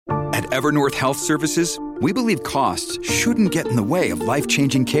At Evernorth Health Services, we believe costs shouldn't get in the way of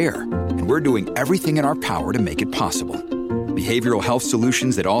life-changing care, and we're doing everything in our power to make it possible. Behavioral health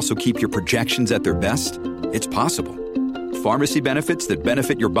solutions that also keep your projections at their best? It's possible. Pharmacy benefits that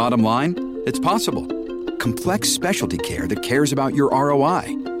benefit your bottom line? It's possible. Complex specialty care that cares about your ROI?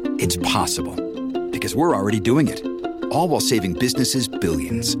 It's possible. Because we're already doing it. All while saving businesses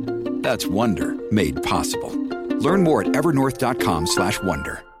billions. That's Wonder made possible. Learn more at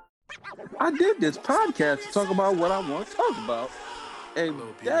evernorth.com/wonder. I did this podcast to talk about what I want to talk about. And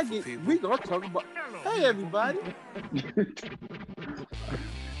dang it, we gonna talk about. Hey, everybody. Ladies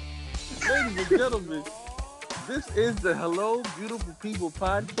and gentlemen, this is the Hello Beautiful People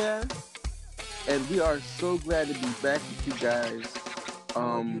podcast. And we are so glad to be back with you guys.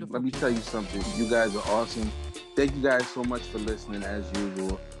 Let me tell you something. You guys are awesome. Thank you guys so much for listening as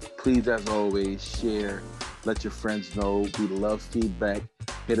usual. Please, as always, share. Let your friends know. We love feedback.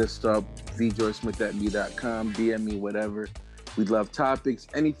 Hit us up, vjoysmith@me.com, DM me, whatever. We love topics.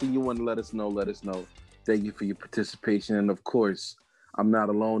 Anything you want to let us know, let us know. Thank you for your participation. And of course, I'm not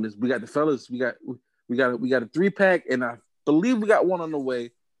alone. We got the fellas. We got a 3-pack, and I believe we got one on the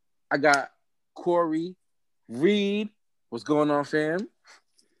way. I got Corey, Reed. What's going on, fam?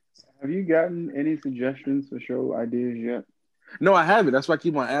 Have you gotten any suggestions for show ideas yet? No, I haven't. That's why I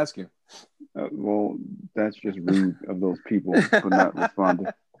keep on asking. Well, that's just rude of those people for not responding.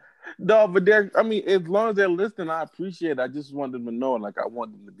 No, but as long as they're listening, I appreciate it. I just want them to know, like, I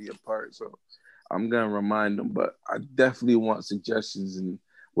want them to be a part. So I'm going to remind them. But I definitely want suggestions, and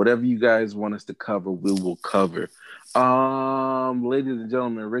whatever you guys want us to cover, we will cover. Ladies and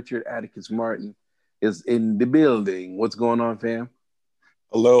gentlemen, Richard Atticus Martin is in the building. What's going on, fam?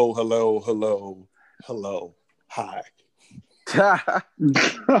 Hello. Hi.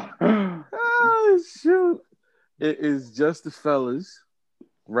 Oh, shoot. It is just the fellas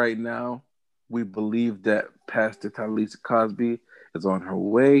right now. We believe that Pastor Talisa Cosby is on her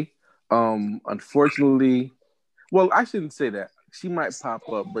way. Unfortunately, well, I shouldn't say that. She might pop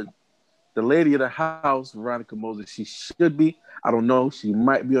up, but the lady of the house, Veronica Moses, she should be. I don't know. She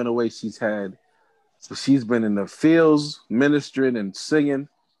might be on the way. She's been in the fields ministering and singing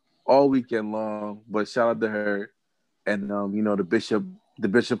all weekend long, but shout out to her. And the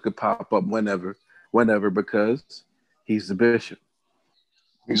bishop could pop up whenever, because he's the bishop.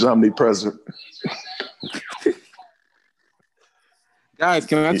 He's omnipresent. Guys,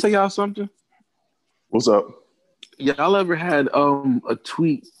 can I tell y'all something? What's up? Y'all ever had a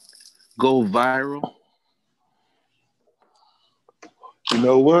tweet go viral? You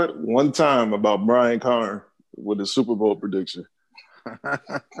know what? One time about Brian Carr with the Super Bowl prediction.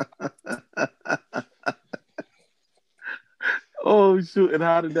 Oh shoot! And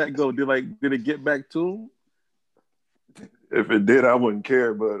how did that go? Did it get back to him? If it did, I wouldn't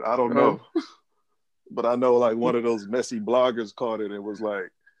care, but I don't know. But I know, like, one of those messy bloggers caught it and was like,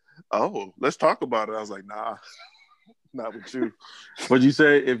 "Oh, let's talk about it." I was like, "Nah, not with you." What'd you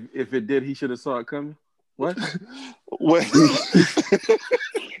say? If it did, he should have saw it coming. What? What?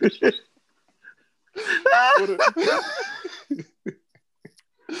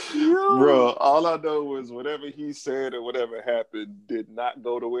 Bro, all I know was whatever he said or whatever happened did not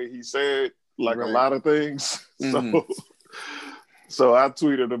go the way he said, like a lot of things. Mm-hmm. So I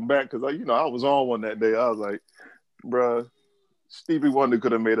tweeted him back because I was on one that day. I was like, bro, Stevie Wonder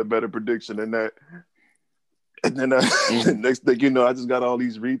could have made a better prediction than that. And then next thing I just got all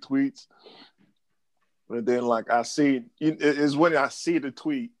these retweets. And then I see it's when I see the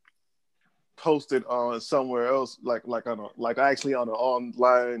tweet posted on somewhere else, actually on an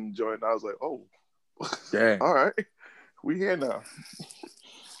online joint. I was like, oh, dang. All right, we here now.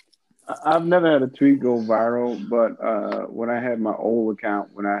 I've never had a tweet go viral, but when I had my old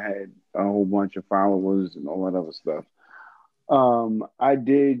account, when I had a whole bunch of followers and all that other stuff, I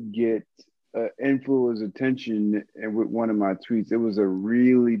did get influencer's attention with one of my tweets. It was a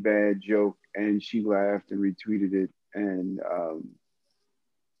really bad joke, and she laughed and retweeted it. And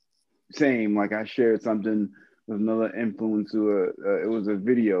same, I shared something with another influencer. It was a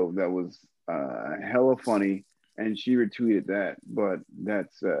video that was hella funny, and she retweeted that. But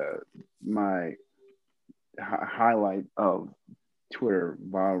that's my highlight of Twitter,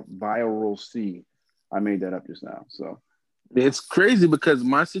 viral C. I made that up just now. So it's crazy because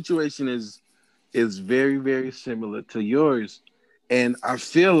my situation is very, very similar to yours, and I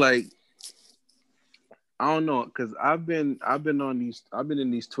feel like I don't know, because I've been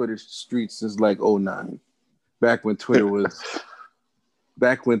in these Twitter streets since 2009, back when Twitter was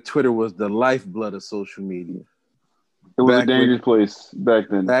the lifeblood of social media. It was a dangerous place back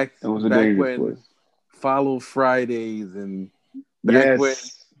then. It was a dangerous place. Follow Fridays and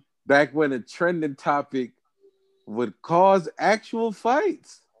back when a trending topic would cause actual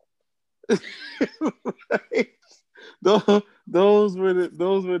fights. Right? Those were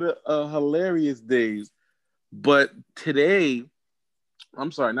the hilarious days. But today,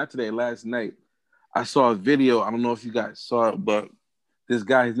 I'm sorry, not today, last night, I saw a video. I don't know if you guys saw it, but this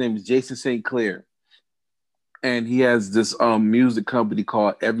guy, his name is Jason St. Clair. And he has this music company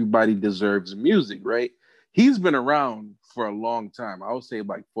called Everybody Deserves Music, right? He's been around for a long time. I would say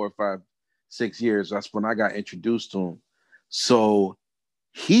like 4 or 5, 6 years. That's when I got introduced to him. So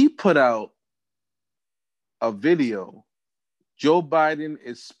he put out a video. Joe Biden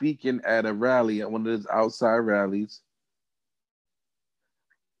is speaking at a rally, at one of his outside rallies.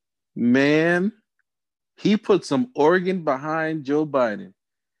 Man, he put some organ behind Joe Biden.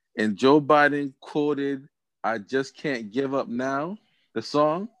 And Joe Biden quoted, "I just can't give up now," the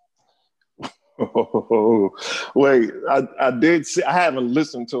song. Oh, wait, I did see. I haven't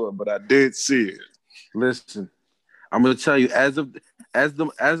listened to it, but I did see it. Listen, I'm gonna tell you as of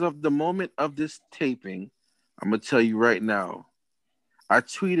the moment of this taping, I'm gonna tell you right now. I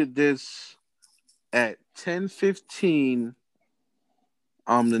tweeted this at 10:15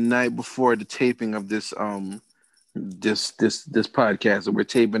 the night before the taping of this this podcast that we're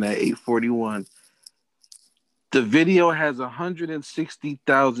taping at 8:41. The video has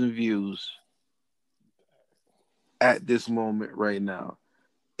 160,000 views at this moment right now.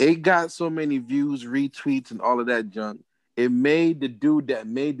 It got so many views, retweets, and all of that junk. It made the dude that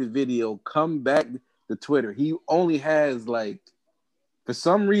made the video come back to Twitter. He only has for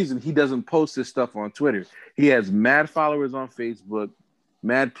some reason, he doesn't post this stuff on Twitter. He has mad followers on Facebook,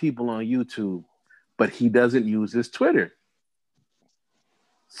 mad people on YouTube, but he doesn't use his Twitter.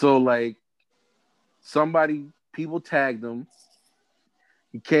 So people tagged him.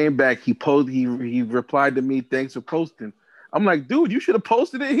 He came back. He replied to me, "Thanks for posting." I'm like, dude, you should have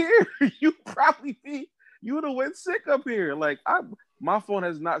posted it here. You would have went sick up here. My phone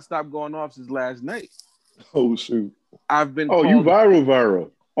has not stopped going off since last night. Oh shoot! I've been. Oh, you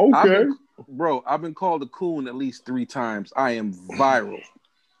viral. Okay, I've been called a coon at least 3 times. I am viral.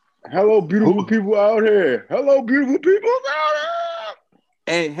 Hello, beautiful people out here. Hello, beautiful people out here.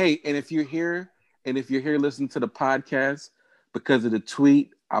 And hey, and if you're here listening to the podcast because of the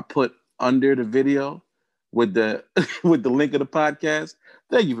tweet I put under the video with the with the link of the podcast,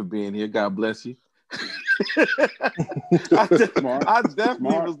 thank you for being here. God bless you. I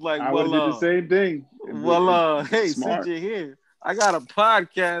definitely was like, I would do the same thing. Well, hey, since you're here, I got a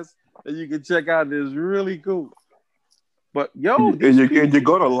podcast that you can check out. It's really cool. But you're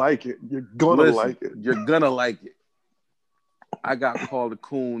gonna like it. You're gonna like it. You're gonna like it. I got called a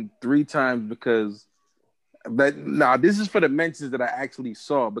coon 3 times because this is for the mentions that I actually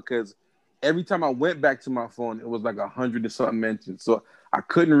saw, because every time I went back to my phone, it was like 100 and something mentions. So I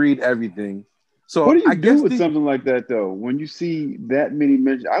couldn't read everything. So what do you do with something like that though? When you see that many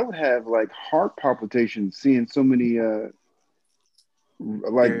mentions, I would have heart palpitations seeing so many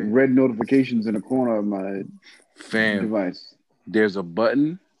red notifications in the corner of my device. There's a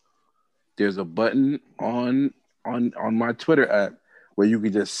button on my Twitter app where you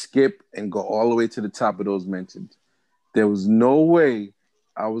could just skip and go all the way to the top of those mentions. There was no way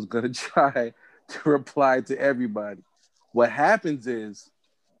I was gonna try to reply to everybody. What happens is,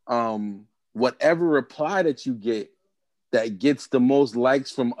 whatever reply that you get that gets the most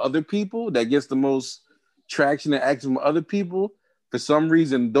likes from other people, that gets the most traction and action from other people, for some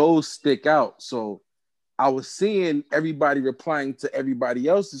reason those stick out. So I was seeing everybody replying to everybody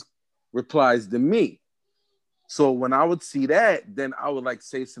else's replies to me. So when I would see that, then I would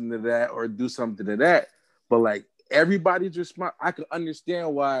say something to that or do something to that. But everybody's response, I could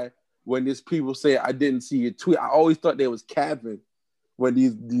understand why when these people say I didn't see your tweet, I always thought they was capping. When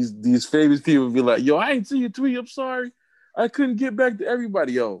these famous people would be like, "Yo, I ain't see your tweet. I'm sorry, I couldn't get back to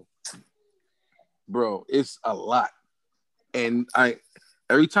everybody." Yo, bro, it's a lot. And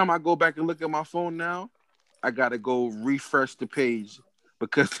every time I go back and look at my phone now, I gotta go refresh the page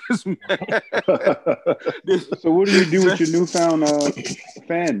because So what do you do with your newfound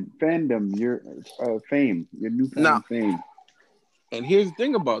fandom, your fame, your newfound fame? And here's the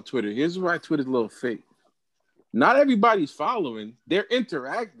thing about Twitter. Here's why Twitter's a little fake. Not everybody's following. They're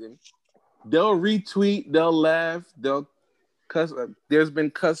interacting. They'll retweet. They'll laugh. They'll cuss. There's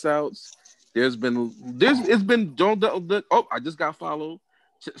been cuss outs. It's been don't. Oh, I just got followed.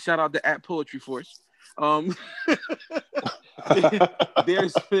 Shout out to @PoetryForce.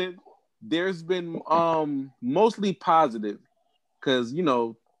 There's been mostly positive, because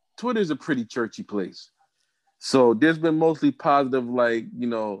Twitter's a pretty churchy place. So there's been mostly positive, I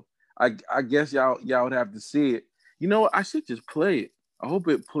guess y'all would have to see it. You know what? I should just play it. I hope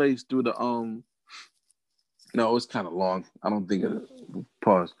it plays through the No, it's kind of long. I don't think it.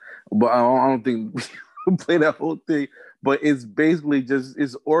 Pause. But I don't think we play that whole thing. But it's basically just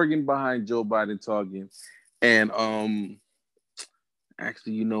it's organ behind Joe Biden talking, and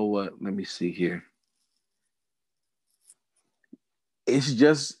actually, you know what? Let me see here. It's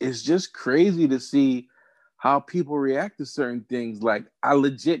just crazy to see how people react to certain things. Like I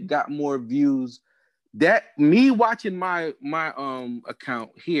legit got more views. That me watching my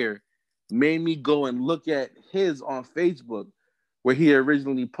account here made me go and look at his on Facebook where he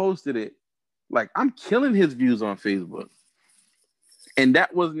originally posted it. Like I'm killing his views on Facebook. And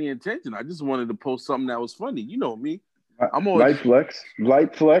that wasn't the intention. I just wanted to post something that was funny. You know me. I'm always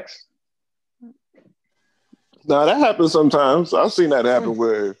light flex. Now that happens sometimes. I've seen that happen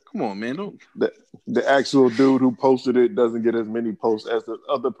where come on, man, don't the actual dude who posted it doesn't get as many posts as the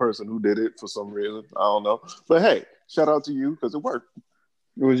other person who did it for some reason. I don't know. But hey, shout out to you because it worked.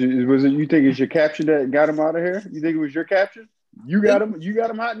 Was it you think it's your caption that got him out of here? You think it was your caption? You got him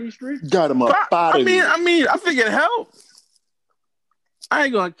hot in these streets? Got him up. I mean, I think it helped. I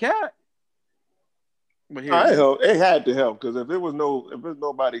ain't gonna cap. But it had to help because if there's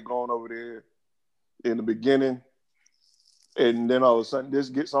nobody going over there in the beginning, and then all of a sudden this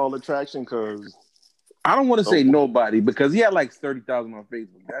gets all the traction because I don't want to say nobody because he had like 30,000 on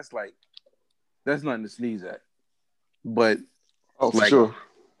Facebook. That's nothing to sneeze at. But for sure,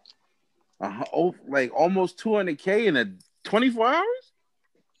 like almost 200K in 24 hours.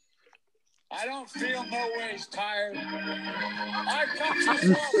 I don't feel no ways tired. I come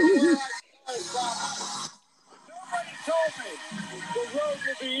too far from where I started from. Nobody told me the road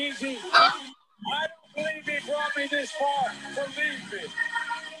would be easy. I don't believe he brought me this far to leave me.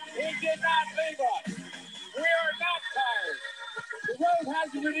 He did not leave us. We are not tired. The road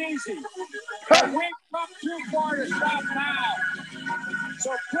hasn't been easy. But we've come too far to stop now.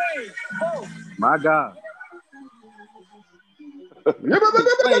 So please, vote. My God. I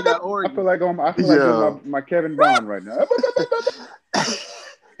feel like I'm doing my Kevin Bond right now.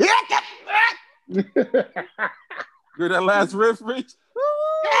 Hear that last riff, Rich?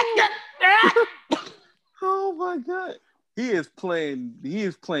 Oh my God. He is playing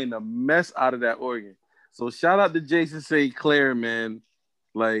the mess out of that organ. So shout out to Jason St. Clair, man.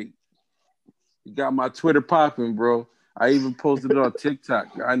 Like, you got my Twitter popping, bro. I even posted it on TikTok.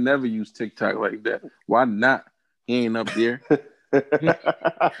 I never use TikTok like that. Why not? He ain't up there.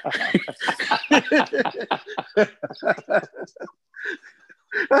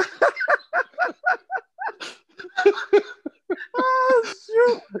 Oh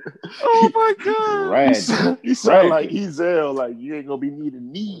shoot! Oh my God! You sound like Ezel. Like you ain't gonna be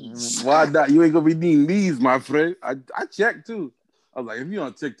needing these. Why not? You ain't gonna be needing these, my friend. I checked too. I was like, if you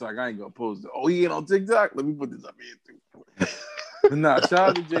on TikTok, I ain't gonna post it. Oh, he ain't on TikTok. Let me put this up here too. But nah, shout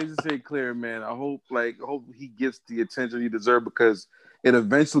out to Jason St. Clair, man. I hope he gets the attention he deserves because it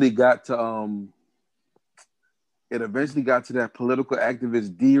eventually got to that political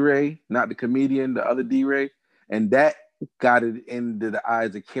activist D-Ray, not the comedian, the other D-Ray, and that got it into the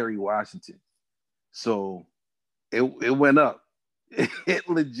eyes of Kerry Washington. So it went up. It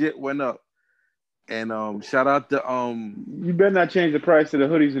legit went up. And shout out to you better not change the price of the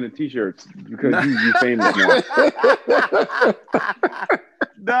hoodies and the t-shirts because you famous now.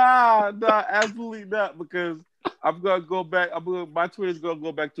 Nah, absolutely not. Because I'm gonna go back. My Twitter's gonna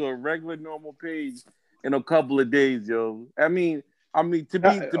go back to a regular normal page in a couple of days, yo. I mean,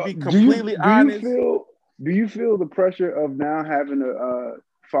 to be completely honest. Do you feel the pressure of now having to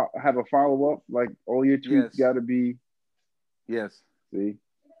have a follow up? Like all your tweets got to be. Yes. See.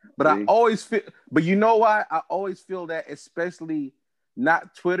 But I always feel. But you know why? I always feel that, especially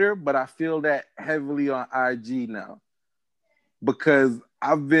not Twitter, but I feel that heavily on IG now, because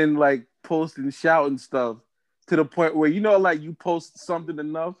I've been like posting, shouting stuff to the point where like you post something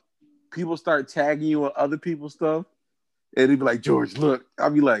enough, people start tagging you on other people's stuff, and they'd be like, "George, look." I'll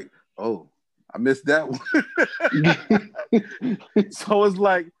be like, "Oh, I missed that one." So it's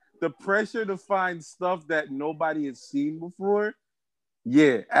like the pressure to find stuff that nobody has seen before.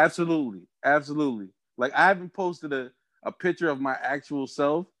 Yeah, absolutely. Like I haven't posted a picture of my actual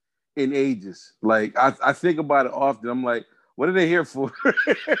self in ages. Like I think about it often. I'm like, what are they here for?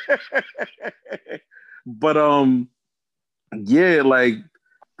 But yeah, like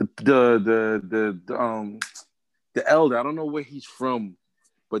the elder. I don't know where he's from,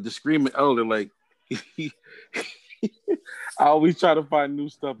 but the screaming elder, like I always try to find new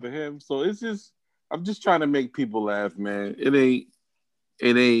stuff for him. So I'm just trying to make people laugh, man. It ain't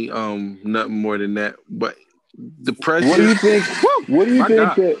nothing more than that. But the pressure. What do you think? What do you think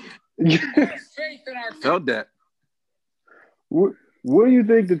that felt that? What do you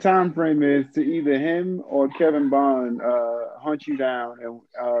think the time frame is to either him or Kevin Bond hunt you down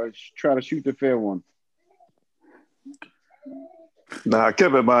and try to shoot the fair one? Nah,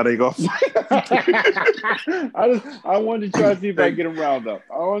 Kevin Bond ain't gonna fight. I wanted to try to see if I can get him riled up.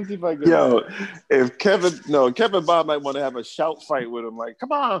 I want to see if I can. Yo, if Kevin Bond might want to have a shout fight with him, like,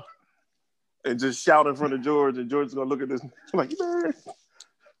 come on, and just shout in front of George, and George's gonna look at this like, man,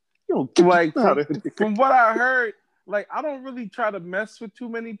 like from what I heard, like I don't really try to mess with too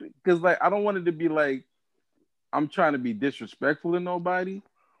many because like I don't want it to be like I'm trying to be disrespectful to nobody,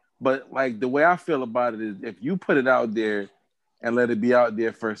 but like the way I feel about it is if you put it out there and let it be out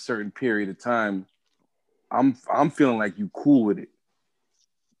there for a certain period of time, I'm feeling like you cool with it.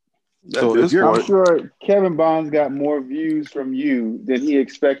 So I'm sure Kevin Bond's got more views from you than he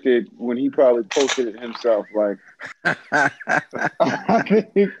expected when he probably posted it himself. Like, I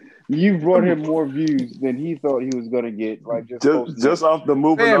think you brought him more views than he thought he was going to get. Like just off the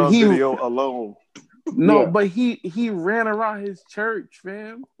moving on video alone. No, but he ran around his church,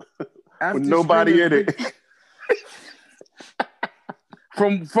 fam, with nobody in it.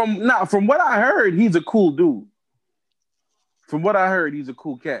 From what I heard, he's a cool dude. From what I heard, he's a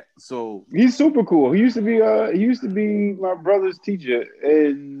cool cat. So he's super cool. He used to be my brother's teacher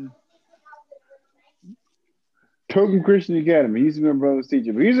in Token Christian Academy. He used to be my brother's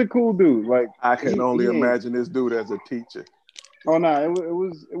teacher, but he's a cool dude. Like I can only imagine this dude as a teacher. Oh no,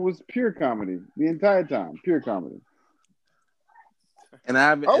 it was pure comedy the entire time, pure comedy. And I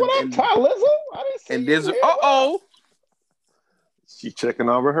haven't. What up, Ty Lizzo? I didn't see. And there's She checking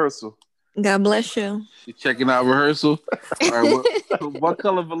out rehearsal. God bless you. She checking out rehearsal. All right, what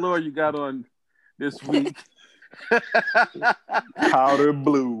color velour you got on this week? Powder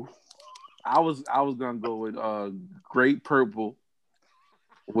blue. I was gonna go with great purple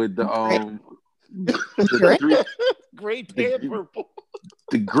with the great purple.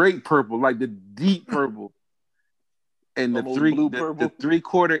 The great purple, like the deep purple. And the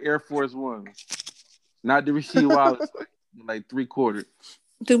 3/4 Air Force One. Not the Rasheed Wallace, like 3/4.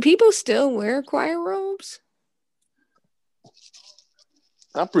 Do people still wear choir robes?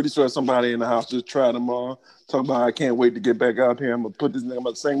 I'm pretty sure somebody in the house just tried them on. Talking about I can't wait to get back out here. I'm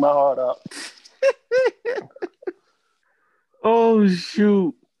gonna sing my heart out. Oh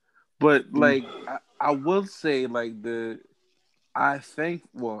shoot. But like I will say like I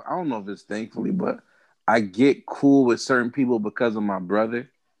don't know if it's thankfully, but I get cool with certain people because of my brother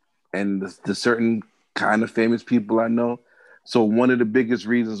and the certain kind of famous people I know. So one of the biggest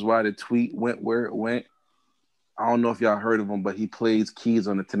reasons why the tweet went where it went, I don't know if y'all heard of him, but he plays keys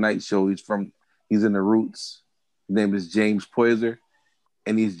on the Tonight Show. He's in the Roots. His name is James Poyser,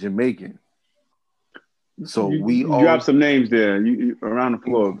 and he's Jamaican. So you drop some names there. You around the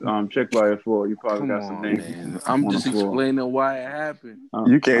floor. Check by your floor. You probably got some names. Man. I'm just explaining why it happened.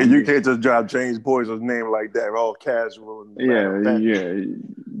 You can't just drop James Poyser's name like that, all casual. Yeah.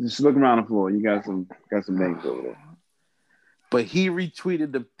 Just look around the floor. You got some names over there. But he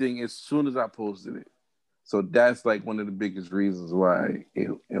retweeted the thing as soon as I posted it. So that's like one of the biggest reasons why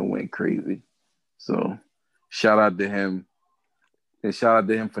it went crazy. So shout out to him. And shout out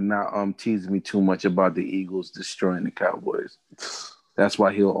to him for not teasing me too much about the Eagles destroying the Cowboys. That's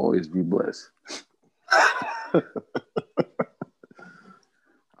why he'll always be blessed.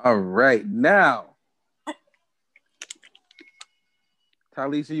 All right. Now,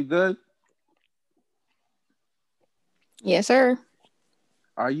 Talisa, you good? Yes, sir.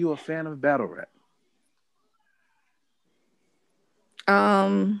 Are you a fan of battle rap?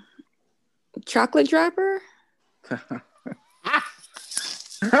 Chocolate Dropper?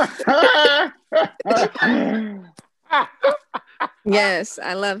 Yes,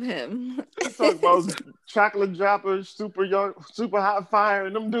 I love him. Talk about Chocolate Dropper, super young, super hot fire,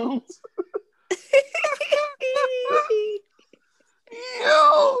 and them dudes.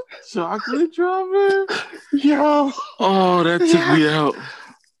 Yo, Chocolate Dropper. Yo, oh, that took me out.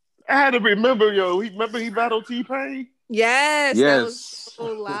 I had to remember, he battled T-Pain? Yes. That was so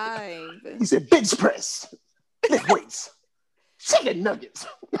live. He said, bench press, lift weights, chicken nuggets.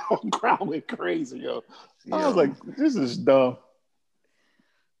 Oh, crowd went crazy, yo. I was like, this is dumb.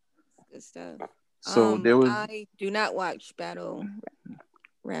 Good stuff. So I do not watch battle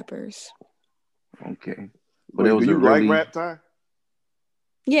rappers. Okay. But do you like rap, Ty?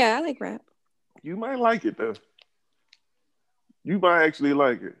 Yeah, I like rap. You might like it, though. You might actually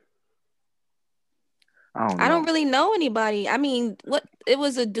like it. I don't really know anybody. I mean, it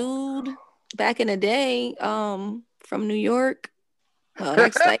was a dude back in the day from New York.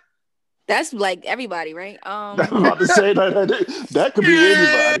 That's like everybody, right? I was about to say that could be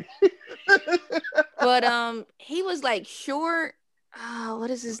anybody. But he was like short Oh, what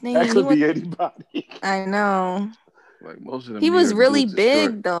is his name? That could be anybody. I know. Like most of them. He was really dudes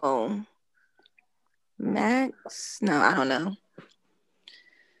big though. Max? No, I don't know.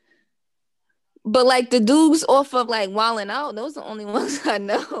 But like the dudes off of like Wildin' Out, those are the only ones I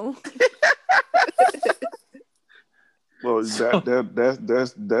know. Well,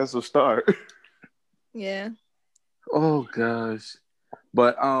 that's a start. Yeah. Oh gosh.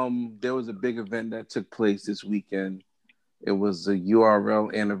 But there was a big event that took place this weekend. It was a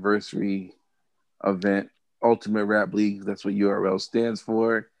URL anniversary event, Ultimate Rap League. That's what URL stands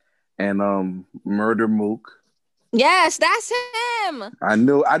for. And Murda Mook. Yes, that's him. I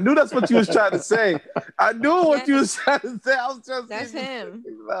knew that's what you was trying to say. I knew what you was trying to say. I was just that's him.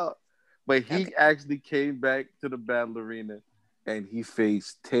 But he actually came back to the battle arena and he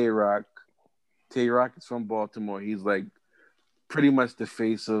faced Tay-Rock. Tay-Rock is from Baltimore. He's like pretty much the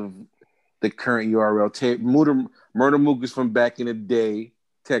face of the current URL. Murda Mook is from back in the day,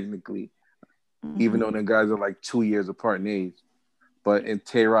 technically, even though the guys are like 2 years apart in age. But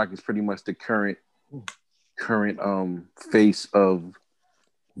Tay-Rock is pretty much the current face of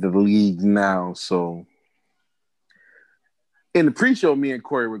the league now. So in the pre-show, me and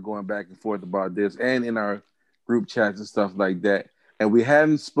Corey were going back and forth about this, and in our group chats and stuff like that. And we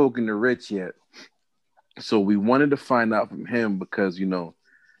hadn't spoken to Rich yet. So we wanted to find out from him because, you know,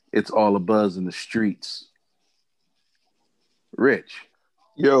 it's all a buzz in the streets. Rich.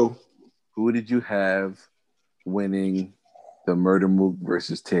 Yo. Who did you have winning the Murda Mook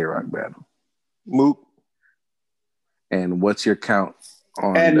versus Tay-Rock battle? Mook. And what's your count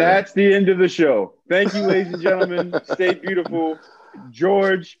on And that? that's the end of the show. Thank you, ladies and gentlemen. Stay beautiful.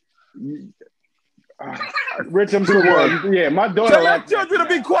 George. Rich, I'm so worried. Yeah, my daughter. Tell your children to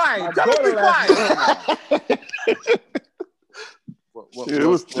be quiet. Tell them to be quiet. It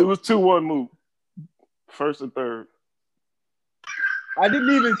was 2-1 Mook. First and third. I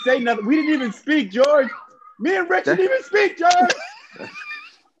didn't even say nothing. We didn't even speak, George. Me and Rich didn't even speak, George.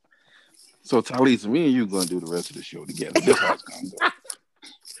 So, Talisa, me and you going to do the rest of the show together. This how it's going to go.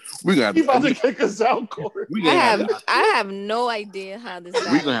 We got you about to kick us out, Corey. I have no idea how this.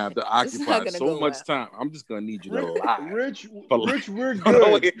 We're gonna have to occupy so much time. I'm just gonna need you to lie. Rich, we're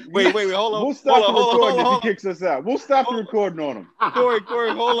good. Wait, hold on. We'll stop the recording if he kicks us out. We'll stop the recording on him. Corey,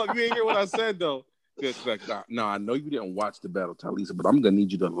 hold up. You ain't hear what I said though. No, I know you didn't watch the battle, Talisa, but I'm gonna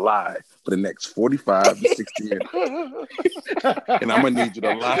need you to lie for the next 45 to 60 minutes, and I'm gonna need you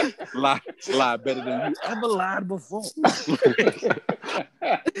to lie better than you ever lied before.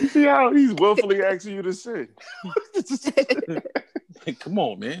 You see how he's willfully asking you to sing? Come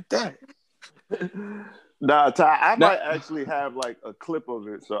on, man. Dang. Nah, Ty, I might actually have like a clip of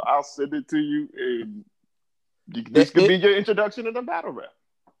it, so I'll send it to you, and this could be your introduction to the battle rap.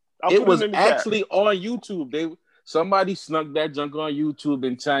 It was actually on YouTube. Somebody snuck that junk on YouTube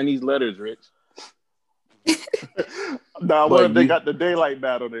in Chinese letters, Rich. Nah, what if they got the daylight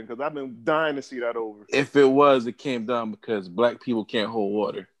battle then? Because I've been dying to see that over. If it was, it came down because black people can't hold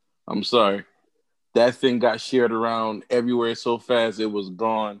water. I'm sorry. That thing got shared around everywhere so fast it was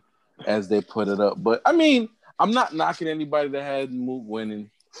gone as they put it up. But I mean, I'm not knocking anybody that had Mook winning.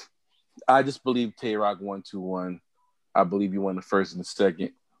 I just believe Tay-Rock won 2-1. I believe you won the first and the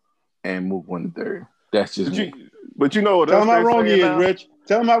second, and Mook won the third. That's just me. But you know what? Tell him how wrong he is, Rich.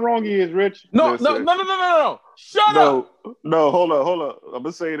 Tell him how wrong he is, Rich. No. Shut up. No, hold up. I'm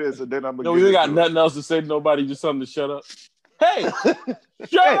gonna say this, and then I'm gonna. No, we got nothing else to say to nobody. Just something to shut up. Hey,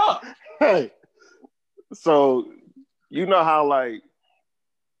 shut up. Hey. So you know how like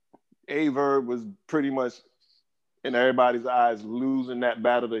Averb was pretty much in everybody's eyes losing that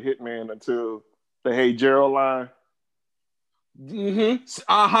battle to Hitman until the Hey Gerald line.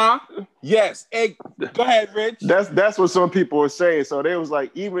 Mm-hmm. Yes. Hey, go ahead, Rich. That's what some people were saying. So they was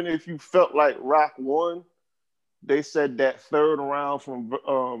like, even if you felt like Rock won, they said that third round from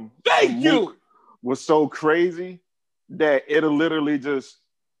Mook was so crazy that it'll literally just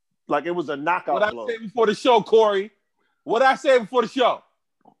like it was a knockout blow. What I said before the show, Corey? What I said before the show?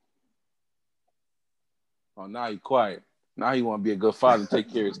 Oh, now you quiet. Now he want to be a good father and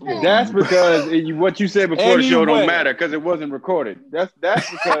take care of his kids. That's because what you said before the show don't matter because it wasn't recorded. That's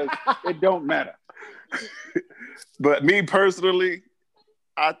because it don't matter. But me personally,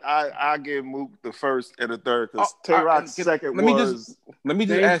 I give Mook the first and the third because Tay-Rock's second was. Let me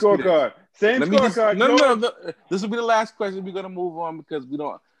just same ask scorecard. Same scorecard. No. This will be the last question. We're gonna move on because we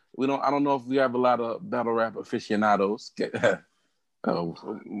don't. I don't know if we have a lot of battle rap aficionados. Well,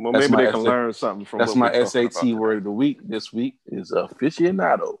 maybe they can learn something from. That's my SAT word of the week. This week is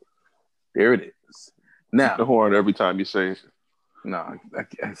aficionado. There it is. Now the horn every time you say it. No,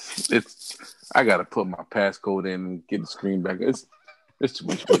 I gotta put my passcode in and get the screen back. It's too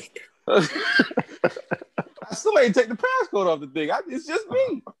much work. I still ain't take the passcode off the thing. It's just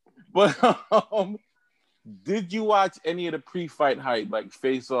me. But did you watch any of the pre-fight hype, like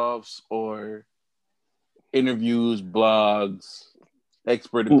face-offs or interviews, blogs,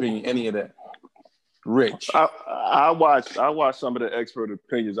 expert opinion, any of that? Rich. I watched some of the expert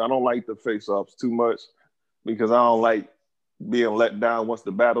opinions. I don't like the face-offs too much because I don't like being let down once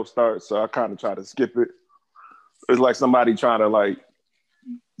the battle starts. So I kind of try to skip it. It's like somebody trying to like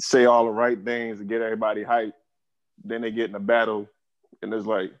say all the right things and get everybody hyped. Then they get in a battle and it's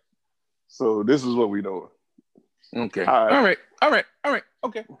like, so this is what we doing. Okay. All right.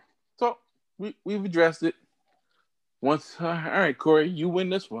 Okay. So we've addressed it. Once, all right, Corey, you win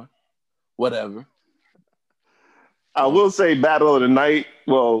this one. Whatever. I will say battle of the night.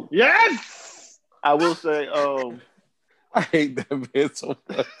 Well, yes. I will say. I hate that man so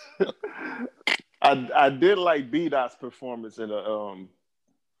much. I did like B-Dot's performance in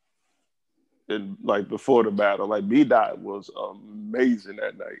like before the battle. Like B-Dot was amazing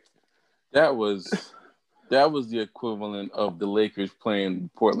that night. That was the equivalent of the Lakers playing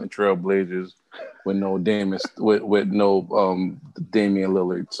Portland Trail Blazers with no Damian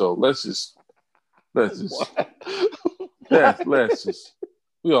Lillard. So let's just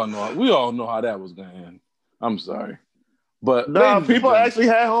we all know how that was gonna end. I'm sorry. But people actually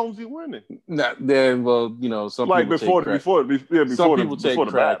had Holmesy winning. Not there. Well, some like people before take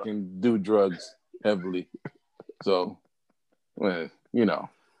crack battle. and do drugs heavily. So, nah.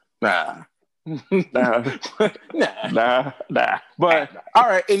 Nah. But all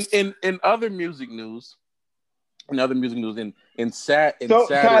right. In other music news, Ty Lizzo,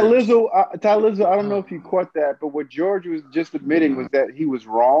 I don't know if you caught that, but what George was just admitting was that he was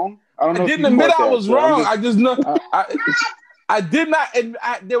wrong. I didn't admit I was wrong. I just know I did not.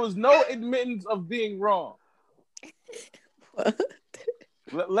 There was no admittance of being wrong. What?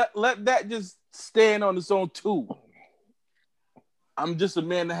 Let that just stand on its own too. I'm just a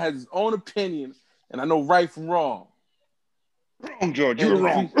man that has his own opinion, and I know right from wrong. Wrong, George. You're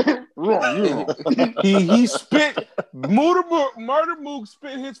wrong. Wrong. He spit. Murda Mook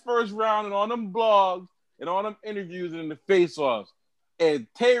spit his first round and on them blogs and on them interviews and in the face-offs. And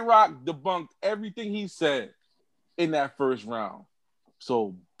Tay-Rock debunked everything he said in that first round.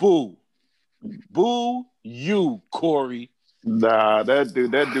 So, boo. Boo you, Corey. Nah, that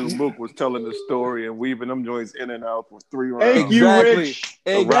dude Mook was telling the story and weaving them joints in and out for 3 rounds. Thank you, Rich.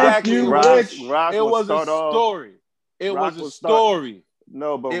 Exactly. It was a story. It was a story.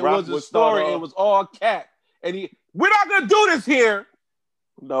 No, but it Rock was a story. It was all cat. And we're not gonna do this here.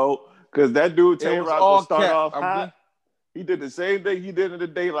 No, because that dude Tay-Rock will start off hot. He did the same thing he did in the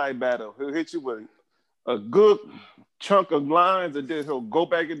daylight battle. He'll hit you with a good chunk of lines, and then he'll go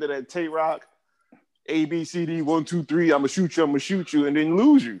back into that Tay-Rock, A, B, C, D, 1, 2, 3, I'm gonna shoot you, and then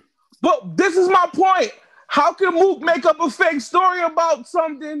lose you. But this is my point. How can Mook make up a fake story about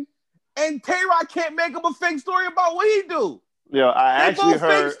something, and Tay-Rock can't make up a fake story about what he do? Yeah, I actually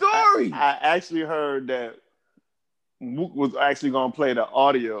heard that Mook was actually gonna play the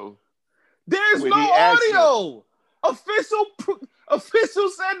audio. There's no audio. Official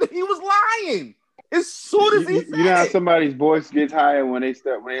said that he was lying. As soon as he said you know how somebody's voice gets higher when they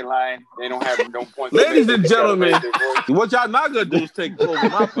lying. They don't have no points. Ladies and gentlemen, what y'all not gonna do is take over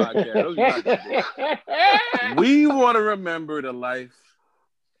my podcast. We want to remember the life.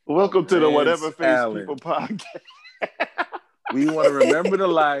 Welcome to the Whatever Face Allen. People podcast. We want to remember the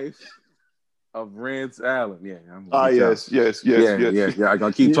life of Rance Allen. Yeah. Yes. Y'all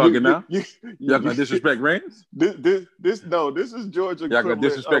gonna keep talking now? Y'all gonna disrespect Rance? This is Georgia. Y'all gonna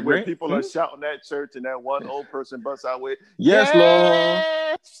disrespect when Rance? People are shouting at church and that one old person busts out with, Yes,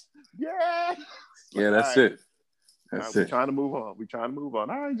 Lord. Yes. Yeah, that's it. That's it. We're trying to move on.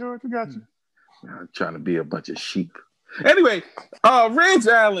 All right, George, we got you. I'm trying to be a bunch of sheep. Anyway, Rance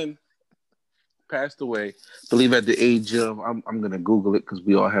Allen passed away, I believe at the age of, I'm going to Google it because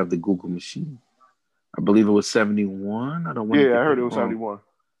we all have the Google machine. I believe it was 71. I heard it was 71.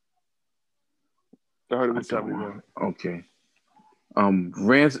 I heard it was 71. Okay.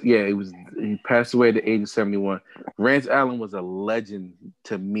 Rance, he passed away at the age of 71. Rance Allen was a legend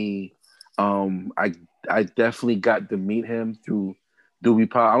to me. I definitely got to meet him through Doobie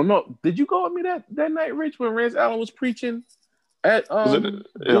Pop. I don't know. Did you go with me that night, Rich, when Rance Allen was preaching at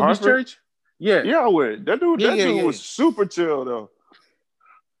Doobie's church? Yeah, I went. That dude was super chill though.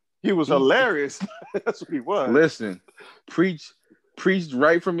 He was hilarious. That's what he was. Listen, preached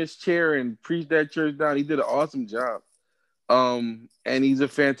right from his chair and preached that church down. He did an awesome job. And he's a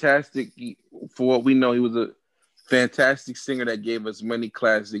fantastic, for what we know, he was a fantastic singer that gave us many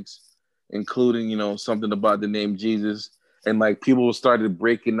classics, including, Something About the Name Jesus. and like people started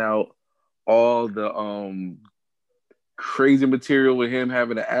breaking out all the crazy material with him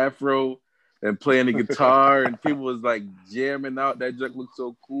having an afro and playing the guitar, and people was like jamming out. That joke looked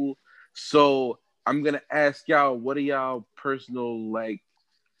so cool. So I'm gonna ask y'all, what are y'all personal like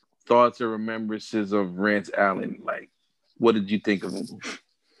thoughts or remembrances of Rance Allen? Like, what did you think of him?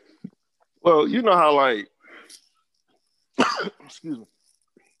 Well, you know how like, excuse me.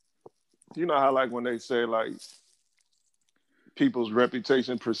 You know how like when they say like people's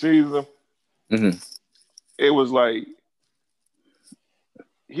reputation precedes them. Mm-hmm. It was like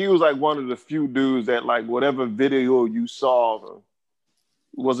he was like one of the few dudes that like whatever video you saw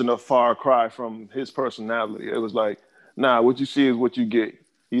wasn't a far cry from his personality. It was like, nah, what you see is what you get.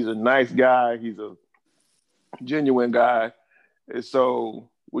 He's a nice guy. He's a genuine guy. And so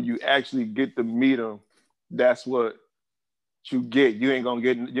when you actually get to meet him, that's what you get. You ain't gonna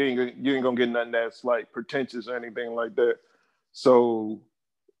get nothing that's like pretentious or anything like that. So,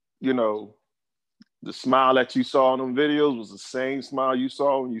 you know, the smile that you saw in them videos was the same smile you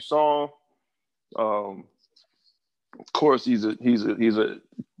saw when you saw him. Of course, he's a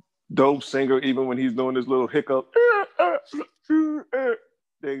dope singer, even when he's doing this little hiccup,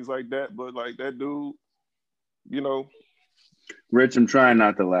 things like that. But like that dude, you know. Rich, I'm trying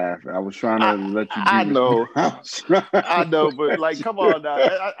not to laugh. I was trying to let you. I know, I know, but like, come on now.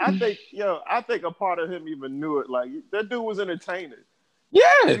 I think a part of him even knew it. Like that dude was entertaining.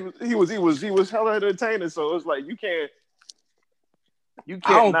 Yeah, he was hella entertaining. So it's like you can't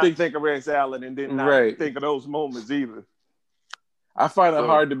think of Rance Allen and then not think of those moments either. I find it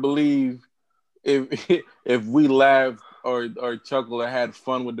hard to believe if we laughed or chuckled or had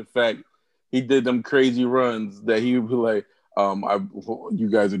fun with the fact he did them crazy runs that he would be like, you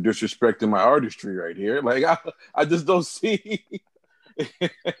guys are disrespecting my artistry right here. Like I just don't see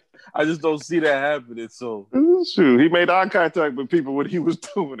I just don't see that happening. So true. He made eye contact with people when he was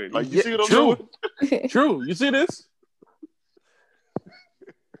doing it. Like you see what I'm doing? True. You see this?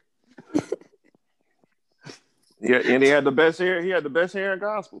 Yeah, and he had the best hair. He had the best hair in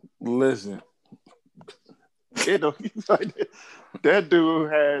gospel. Listen, that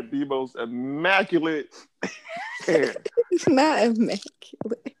dude had the most immaculate hair. It's not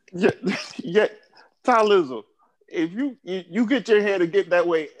immaculate. Yeah, Tylism, if you get your hair to get that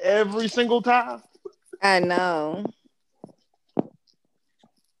way every single time. I know.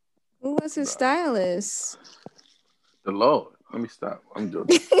 Who was his stylist? The Lord. Let me stop. I'm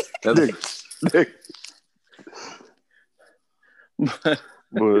joking.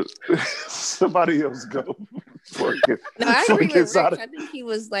 No, somebody else go. No, I agree with Rich. I think he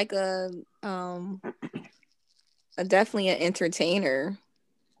was like a definitely an entertainer.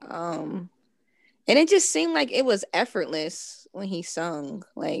 And it just seemed like it was effortless when he sung.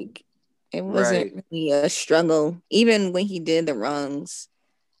 Like it wasn't really a struggle. Even when he did the runs,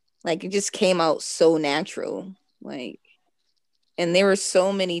 like it just came out so natural. Like, and there were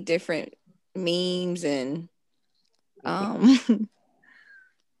so many different memes and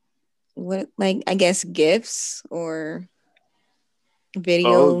what, like, I guess gifs or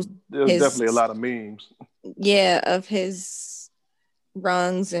videos. There's definitely a lot of memes. Yeah, of his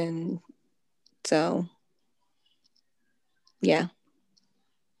runs, and so yeah,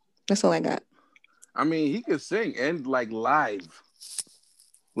 that's all I got. I mean, he could sing and like live.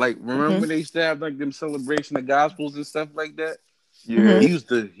 Like, remember when they used to have like them celebration of gospels and stuff like that? Yeah, he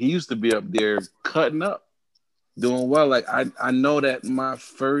used to be up there cutting up, doing well. Like I know that my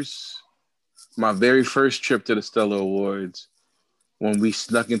very first trip to the Stellar Awards, when we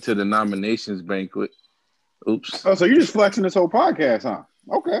snuck into the nominations banquet. Oops. Oh, so you just flexing this whole podcast, huh?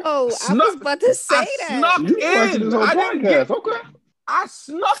 Okay. Oh, I was about to say that. You flexing this whole podcast. Okay. I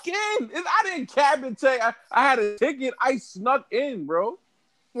snuck in. I didn't cab and take. I had a ticket. I snuck in, bro.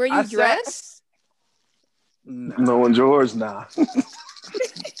 Were you dressed? Knowing George, nah.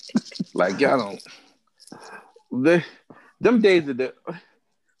 Like, y'all don't. Them days of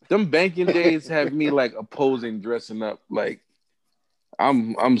them banking days have me like opposing dressing up. Like,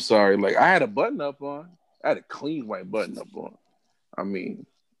 I'm sorry. Like, I had a button up on. I had a clean white button up on. I mean,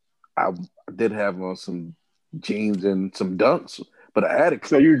 I did have on some jeans and some dunks, but I had a.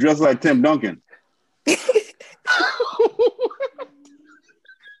 So you dressed like Tim Duncan.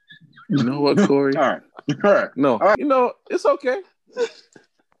 You know what, Corey? All right. No, all right. You know, it's okay.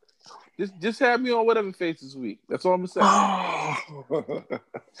 Just have me on whatever face this week. That's all I'm gonna say.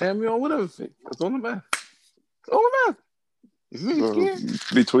 Have me on whatever face. That's all I'm asking. That's all I'm asking. If you ain't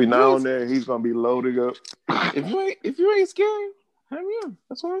scared, between now and then, he's gonna be loaded up. If you ain't scared, have me on.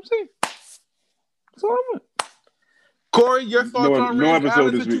 That's all I'm saying. That's all I'm saying. Corey, your thoughts on no Rance episode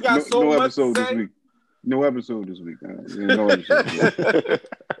Allen, this week. You got so no much episode to this say? week. No episode this week. No episode.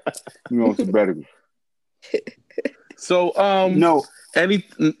 We on sabbatical. So no. Any.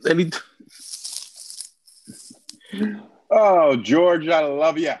 Oh, George, I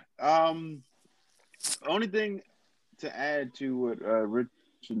love you. Only thing to add to what Rich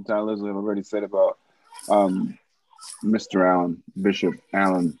and Tyler have already said about Mr. Allen, Bishop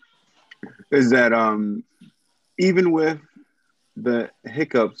Allen, is that even with the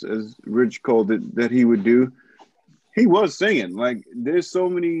hiccups, as Rich called it, that he would do, he was singing. Like, there's so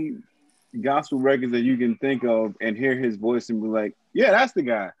many gospel records that you can think of and hear his voice and be like, yeah, that's the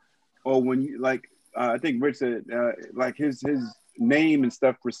guy. Or when you like, I think Rich said like his name and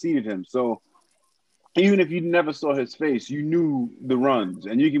stuff preceded him. So even if you never saw his face, you knew the runs,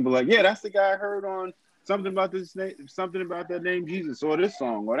 and you can be like, yeah, that's the guy I heard on something about this name, something about that name Jesus, or this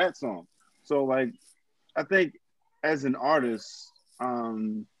song or that song. So like, I think as an artist,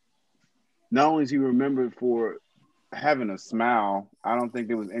 not only is he remembered for having a smile, I don't think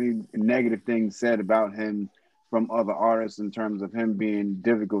there was any negative things said about him from other artists in terms of him being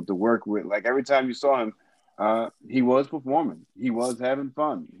difficult to work with. Like, every time you saw him, he was performing. He was having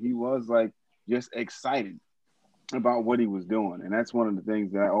fun. He was like just excited about what he was doing. And that's one of the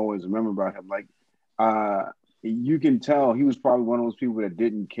things that I always remember about him. Like, you can tell he was probably one of those people that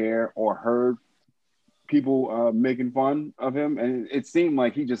didn't care or heard people making fun of him, and it seemed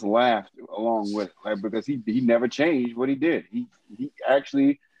like he just laughed along with it, like, because he never changed what he did. He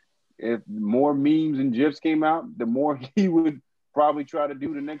actually, if more memes and gifs came out, the more he would probably try to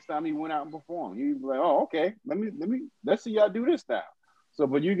do the next time he went out and performed. He'd be like, oh, okay, let's see y'all do this now. So,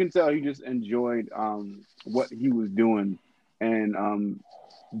 but you can tell he just enjoyed what he was doing and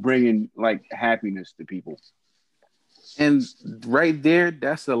bringing like happiness to people. And right there,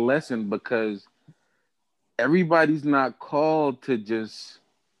 that's a lesson, because everybody's not called to just,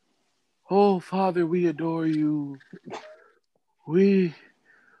 oh, Father, we adore you. We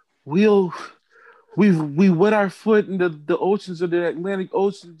wet our foot in the oceans of the Atlantic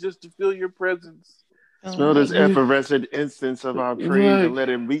Ocean just to feel your presence. Smell this effervescent instance of our praise and let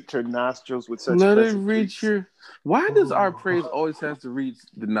it reach your nostrils with such pleasant. Let it reach your. Why does our praise always have to reach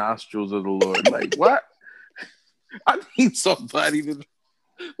the nostrils of the Lord? Like, what? I need somebody to,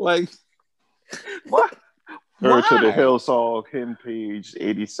 like, what? Turn to the Hillsong hymn page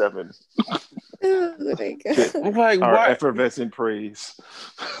 87. Oh my God. Like, our why? Effervescent praise.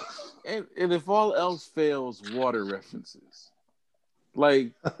 And if all else fails, water references.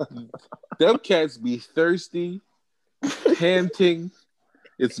 Like, them cats be thirsty, panting.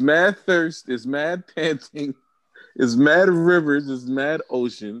 It's mad thirst. It's mad panting. It's mad rivers. It's mad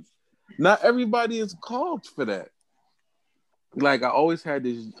oceans. Not everybody is called for that. Like, I always had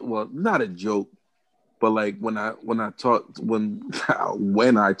this, well, not a joke, but like when I taught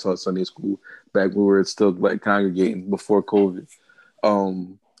Sunday school back when we were still like congregating before COVID,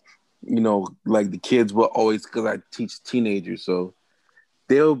 you know, like the kids will always, because I teach teenagers, so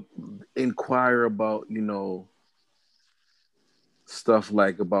they'll inquire about, you know, stuff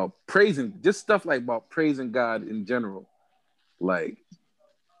like about praising, just stuff like about praising God in general. Like,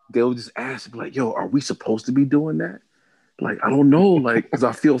 they'll just ask, like, yo, are we supposed to be doing that? Like, I don't know, like, because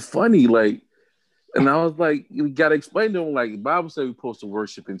I feel funny, like. And I was like, you got to explain to them, like, the Bible said we're supposed to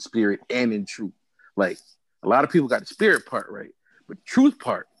worship in spirit and in truth. Like, a lot of people got the spirit part right, but truth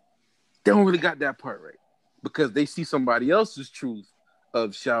part, they don't really got that part right, because they see somebody else's truth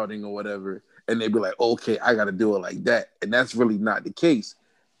of shouting or whatever, and they be like, okay, I got to do it like that. And that's really not the case.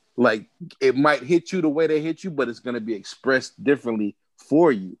 Like, it might hit you the way they hit you, but it's going to be expressed differently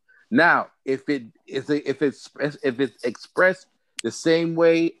for you. Now, if it's expressed the same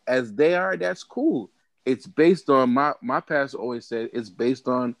way as they are, that's cool. It's based on, my pastor always said, it's based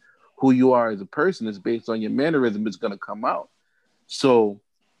on who you are as a person. It's based on your mannerism. It's going to come out. So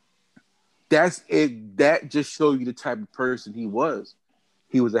that's it. That just showed you the type of person he was.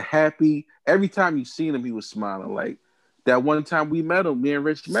 He was a happy, every time you seen him, he was smiling. Like, that one time we met him, me and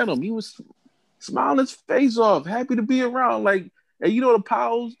Rich met him, he was smiling his face off, happy to be around. Like, and you know, the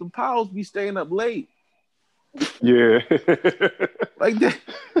Powells be staying up late. Yeah. Like,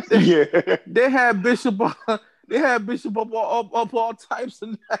 they had Bishop up all types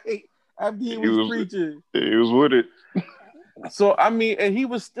of night after he was preaching. He was with it. So, I mean, and he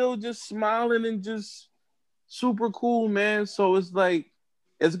was still just smiling and just super cool, man. So it's like,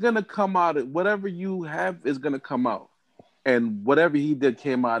 it's gonna come out. Whatever you have is gonna come out, and whatever he did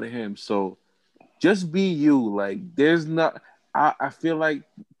came out of him. So just be you. Like, there's not. I feel like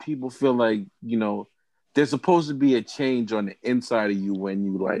people feel like, you know, there's supposed to be a change on the inside of you when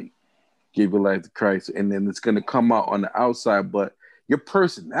you, like, give your life to Christ, and then it's gonna come out on the outside. But your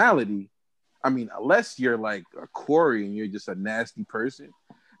personality I mean, unless you're like a Corey and you're just a nasty person,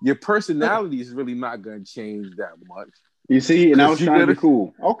 your personality is really not going to change that much. You see, and I was trying to be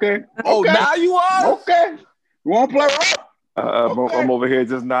cool. Okay. Oh, now you are? Okay. You want to play rough? I'm over here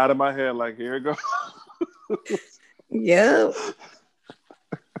just nodding my head like, here it goes. Yeah.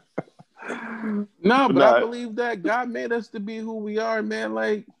 No, but I believe that God made us to be who we are, man.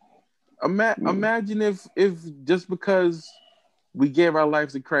 Like, imagine if just because we gave our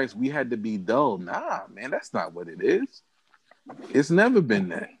lives to Christ, we had to be dull. Nah, man, that's not what it is. It's never been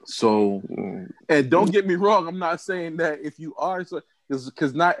that. So, and don't get me wrong, I'm not saying that if you are, so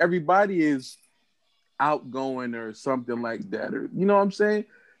because not everybody is outgoing or something like that, or you know what I'm saying.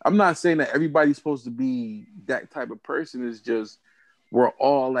 I'm not saying that everybody's supposed to be that type of person. It's just we're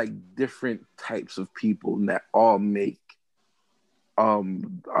all like different types of people that all make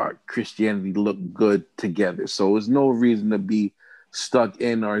our Christianity look good together. So there's no reason to be stuck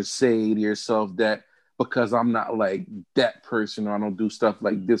in or say to yourself that because I'm not like that person or I don't do stuff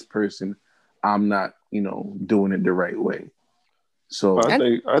like this person, I'm not, doing it the right way. So I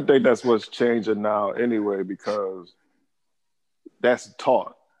think that's what's changing now anyway, because that's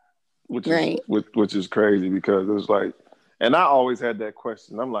taught, which is crazy, because it's like, and I always had that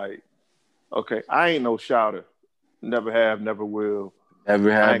question. I'm like, okay, I ain't no shouter. Never have, never will.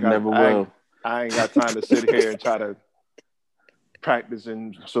 Never have, never will. I ain't got time to sit here and try to practice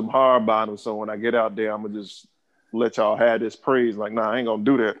in some hard bottom. So when I get out there, I'm gonna just let y'all have this praise. Like, nah, I ain't gonna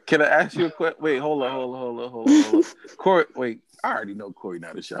do that. Can I ask you a question? Wait, hold on. Corey, wait, I already know Corey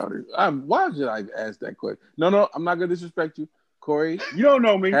not a shouter. Why should I ask that question? No, I'm not gonna disrespect you. Corey, you don't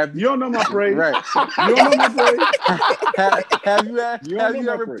know me. You don't know my praise. Right. You don't know my praise. Have you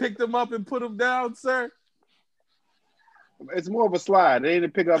ever picked them up and put them down, sir? It's more of a slide. They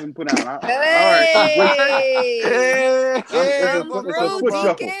didn't pick up and put down. All right. It's a foot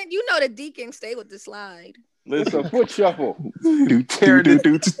shuffle. You know the deacon stay with the slide. It's a foot shuffle.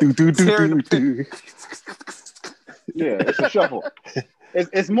 Yeah, it's a shuffle.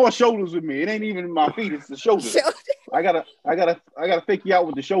 It's more shoulders with me. It ain't even my feet. It's the shoulders. I gotta fake you out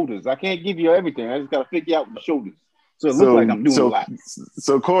with the shoulders. I can't give you everything. I just gotta fake you out with the shoulders. So it looks like I'm doing a lot.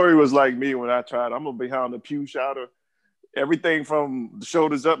 So Corey was like me when I tried. I'm a behind the pew shouter. Everything from the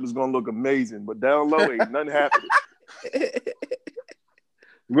shoulders up is gonna look amazing, but down low ain't nothing happening.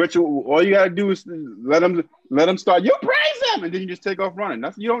 Ritual. All you gotta do is let them start. You praise them, and then you just take off running.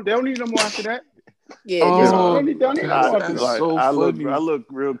 They don't need no more after that. Yeah, I look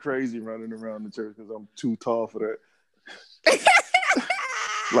real crazy running around the church because I'm too tall for that.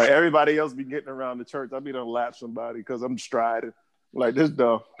 Like everybody else be getting around the church, I be done lap somebody because I'm striding like this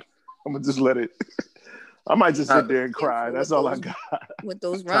dumb. I'm gonna just let it. I might just sit there and cry. That's all I got. With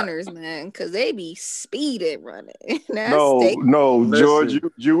those runners, man, because they be speeding running. No, George,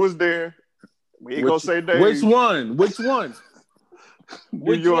 you was there. We ain't gonna say names. Which one?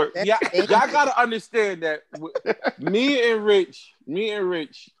 New York. Yeah, y'all gotta understand that me and Rich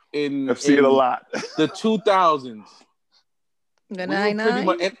in I've seen it a lot. The 2000s. The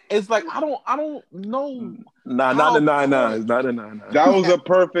 99. It's like I don't know. Nah, not the 99s. Not the 99s. That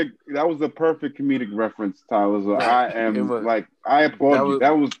was a perfect comedic reference, Tyler. So I applaud you.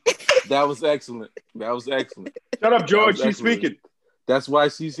 That was excellent. That was excellent. Shut up, George. She's speaking. That's why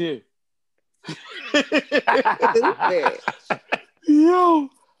she's here. Yo,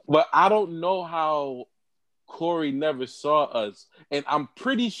 but I don't know how Corey never saw us, and I'm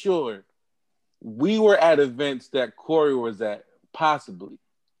pretty sure we were at events that Corey was at, possibly.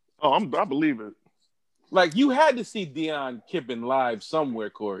 Oh, I believe it. Like you had to see Deion Kippen live somewhere,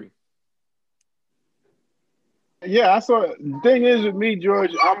 Corey. Yeah, I saw it. The thing is with me,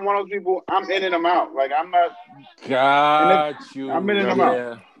 George, I'm one of those people. I'm in and I'm out. Like I'm not. Got you. I'm in and I'm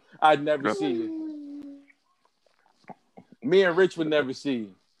out. I'd never see you. Me and Rich would never see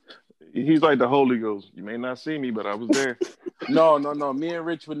you. He's like the Holy Ghost. You may not see me, but I was there. No. Me and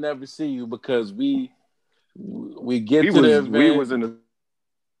Rich would never see you because we get to the event. We was in the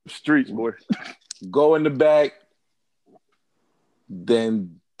streets, boy. Go in the back.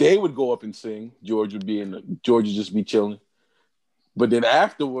 Then they would go up and sing. George would just be chilling. But then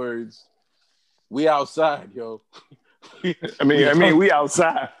afterwards, we outside, yo. I mean, we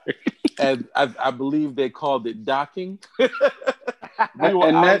outside. And I believe they called it docking. And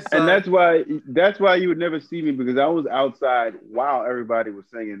that's why you would never see me, because I was outside while everybody was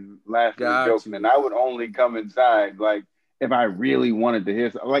singing, laughing, and joking, and I would only come inside like if I really wanted to hear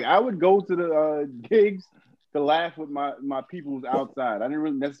something. Like I would go to the gigs to laugh with my peoples outside. I didn't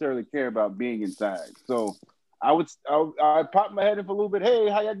really necessarily care about being inside, so I pop my head in for a little bit. Hey,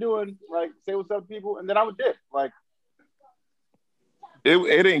 how y'all doing? Like say what's up, people, and then I would dip. Like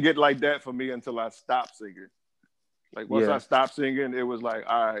it didn't get like that for me until I stopped singing. Like once I stopped singing, it was like,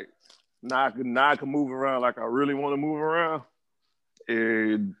 all right, now I can move around like I really want to move around.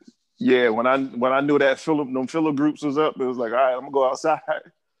 And yeah, when I knew that them filler groups was up, it was like, all right, I'm gonna go outside.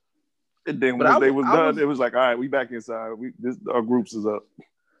 And then once they was done, it was like, all right, we back inside. Our groups is up.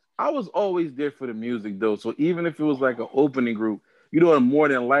 I was always there for the music though. So even if it was like an opening group, you know, more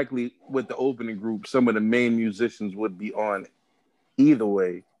than likely with the opening group, some of the main musicians would be on either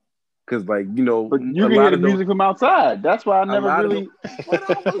way. Because, like, you know, but you can hear the music from outside. That's why I never really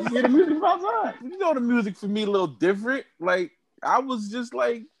hear the music from outside. You know, the music for me a little different. Like, I was just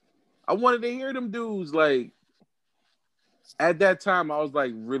like, I wanted to hear them dudes. Like, at that time, I was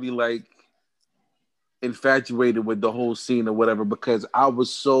like really like infatuated with the whole scene or whatever because I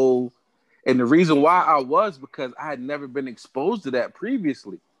was so. And the reason why I was because I had never been exposed to that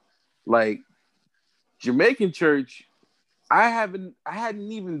previously. Like, Jamaican church. I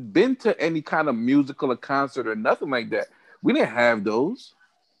hadn't even been to any kind of musical or concert or nothing like that. We didn't have those.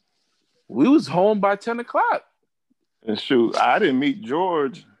 We was home by 10 o'clock. And shoot, I didn't meet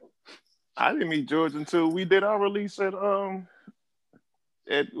George until we did our release at the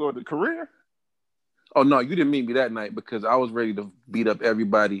Career. Oh no, you didn't meet me that night because I was ready to beat up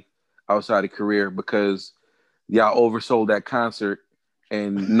everybody outside of Career because y'all oversold that concert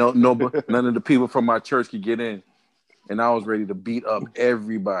and none of the people from my church could get in. And I was ready to beat up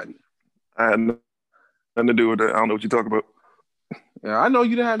everybody. I had nothing to do with that. I don't know what you're talking about. Yeah, I know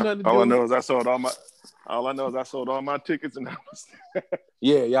you didn't have nothing to do with it. All I know is I sold all my tickets and I was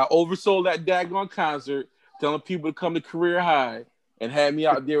yeah, y'all oversold that daggone concert, telling people to come to Career High and had me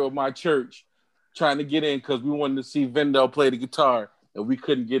out there with my church trying to get in because we wanted to see Vendel play the guitar and we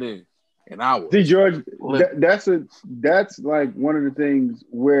couldn't get in. And I was. See, George, that's like one of the things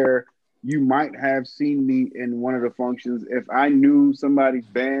where you might have seen me in one of the functions if I knew somebody's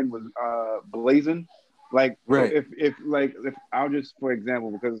band was blazing. Like, right. if I'll just, for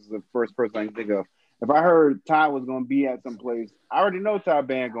example, because it's the first person I can think of, if I heard Ty was going to be at some place, I already know Ty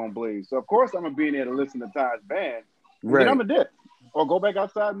band going to blaze. So, of course, I'm going to be in there to listen to Ty's band. And then I'm a dip. Or go back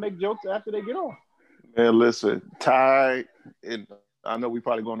outside and make jokes after they get off. Man, listen, Ty, and I know we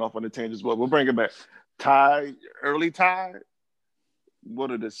probably going off on the tangents, but we'll bring it back. Ty, early Ty,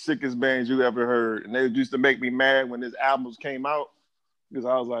 one of the sickest bands you ever heard. And they used to make me mad when his albums came out because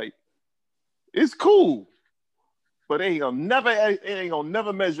I was like, it's cool, but it ain't gonna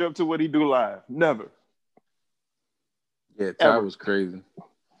never measure up to what he do live. Never. Yeah, Ty was crazy.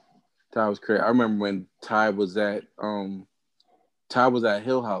 Ty was crazy. I remember when Ty was at Hill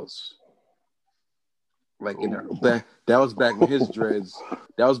House. Like that was back when his dreads.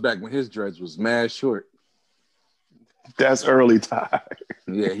 That was back when his dreads was mad short. That's early Ty.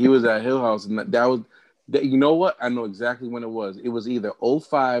 Yeah, he was at Hill House, and that was. You know what? I know exactly when it was. It was either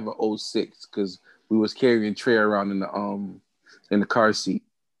 05 or 06 because we was carrying Trey around in the car seat,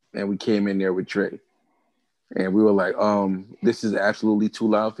 and we came in there with Trey, and we were like, "This is absolutely too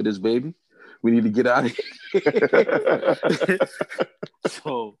loud for this baby. We need to get out of here."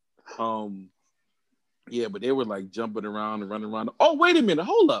 So, yeah, but they were like jumping around and running around. Oh, wait a minute,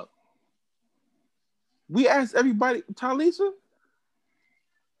 hold up. We asked everybody, Talisa?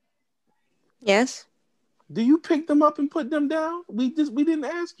 Yes. Do you pick them up and put them down? We didn't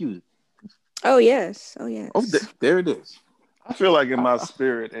ask you. Oh yes. Oh there it is. I feel like in my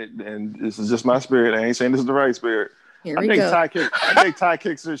spirit, and this is just my spirit. I ain't saying this is the right spirit. I think Ty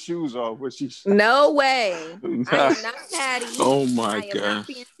kicks her shoes off when she. No way. I am not Patty. Oh my God. I am not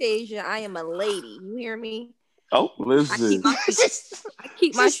Fantasia. I am a lady. You hear me? Oh, listen. I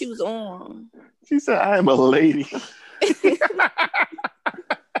keep my shoes on. She said, "I am a lady."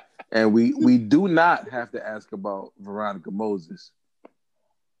 And we do not have to ask about Veronica Moses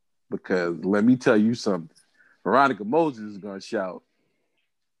because let me tell you something. Veronica Moses is gonna shout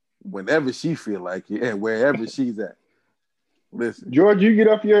whenever she feel like it and wherever she's at. Listen, George, you get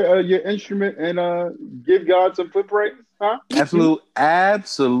off your instrument and give God some foot praise, huh?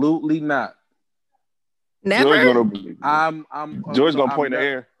 Absolutely not. Never. George gonna point in the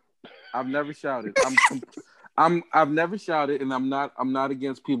air. I've never shouted. I've never shouted, and I'm not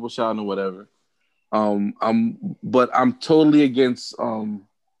against people shouting or whatever. But I'm totally against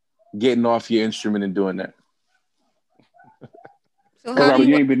getting off your instrument and doing that. So Robert,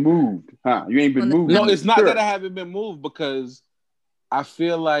 you ain't been moved, huh? You ain't been moved. No, it's not that I haven't been moved because I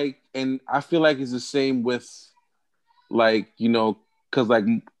feel like it's the same with, like, you know, because like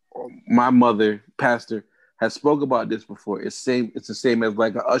my mother, pastor, has spoke about this before. It's the same as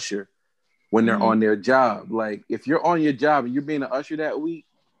like an usher when they're on their job. Like if you're on your job and you're being an usher that week,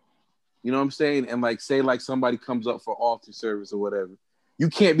 you know what I'm saying? And like say like somebody comes up for altar service or whatever, you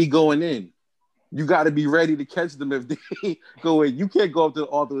can't be going in. You got to be ready to catch them if they go in. You can't go up to the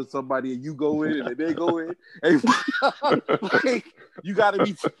altar with somebody and you go in and they go in. And, like, you got to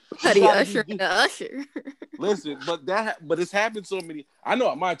be. The usher and the usher. Listen, but it's happened so many. I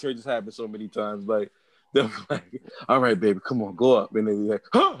know at my church it's happened so many times. Like, they're like, all right, baby, come on, go up. And then you're like,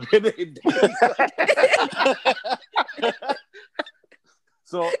 huh?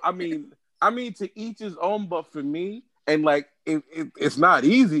 So I mean, to each his own. But for me, and like, it's not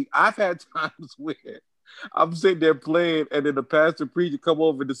easy. I've had times where I'm sitting there playing, and then the pastor preacher come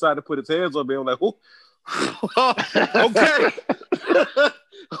over and decide to put his hands on me. I'm like, oh, okay,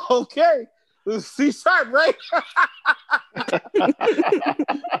 okay. C-sharp, right?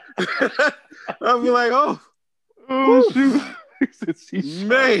 I'll be like, oh shoot.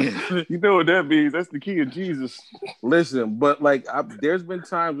 Man, you know what that means? That's the key of Jesus. Listen, but like, there's been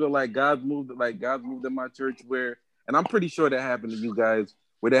times where like God's moved in my church where, and I'm pretty sure that happened to you guys,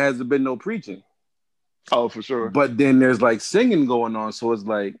 where there hasn't been no preaching. Oh, for sure. But then there's like singing going on, so it's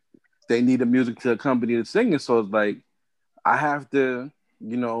like they need the music to accompany the singing. So it's like I have to,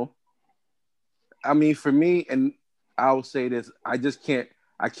 I mean, for me, and I'll say this, I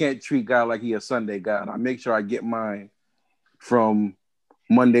can't treat God like he a Sunday God. I make sure I get mine from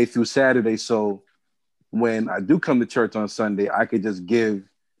Monday through Saturday. So when I do come to church on Sunday, I could just give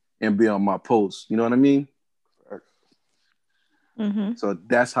and be on my post. You know what I mean? Mm-hmm. So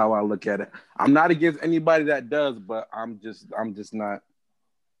that's how I look at it. I'm not against anybody that does, but I'm just not,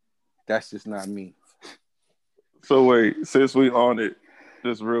 that's just not me. So wait, since we on it,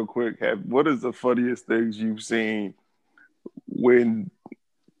 just real quick, what is the funniest things you've seen when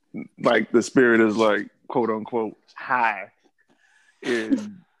like the spirit is like quote unquote high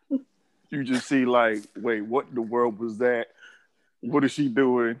and you just see like, wait, what in the world was that? What is she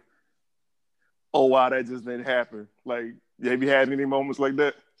doing? Oh wow, that just didn't happen. Like, have you had any moments like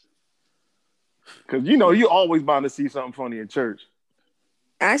that? Because you always bound to see something funny in church.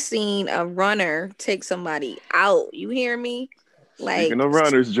 I seen a runner take somebody out. You hear me? Like, speaking of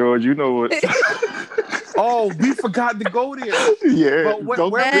runners, George, you know what? Oh, we forgot to go there. Yeah.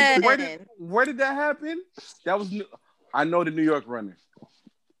 But where did that happen? That was I know the New York runner.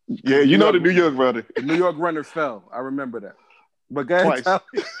 Yeah, you know the New York runner. The New York runner fell. I remember that. But go ahead.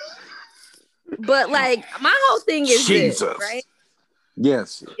 But like, my whole thing is this, right?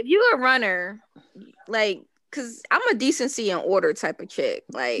 Yes. If you're a runner, like, because I'm a decency and order type of chick.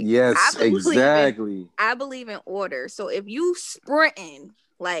 Like, yes, exactly. I believe in order. So if you sprinting,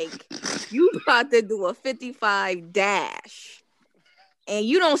 like, you about to do a 55 dash, and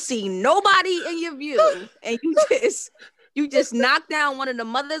you don't see nobody in your view, and you just knock down one of the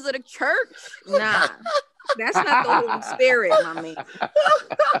mothers of the church, nah. That's not the Holy Spirit, my man.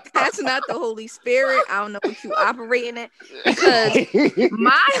 That's not the Holy Spirit. I don't know what you operating in, because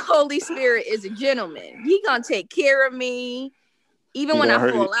my Holy Spirit is a gentleman. He gonna take care of me. Even when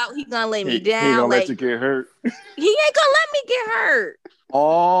I fall out, he gonna lay me down. He ain't gonna let you get hurt. He ain't gonna let me get hurt.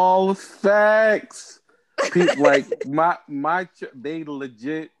 All facts. People, like my they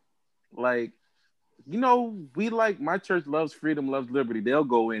legit, like, we like, my church loves freedom, loves liberty. They'll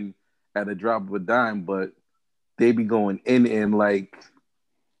go in at a drop of a dime, but they be going in and like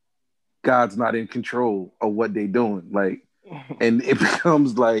God's not in control of what they doing. Like, and it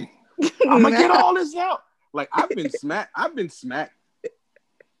becomes like, I'm gonna get all this out. Like, I've been smacked. I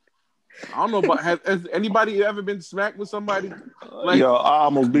don't know about, has anybody ever been smacked with somebody? Like, yo, I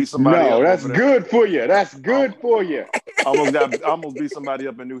almost beat somebody. No, that's good for you. That's good for you. almost beat somebody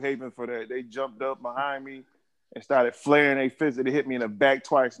up in New Haven for that. They jumped up behind me and started flaring their fists. They hit me in the back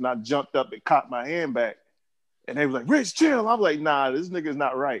twice, and I jumped up and caught my hand back. And they was like, Rich, chill. I'm like, nah, this nigga's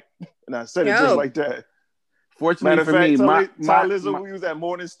not right. And I said it just like that. Fortunately for me, my Lizzo, we was at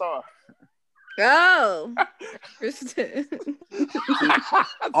Morning Star. Oh.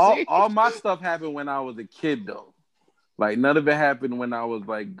 all my stuff happened when I was a kid, though. Like, none of it happened when I was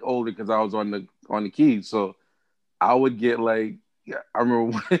like older, because I was on the keys. So I would get like, I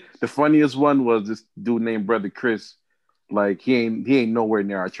remember the funniest one was this dude named Brother Chris. Like, he ain't nowhere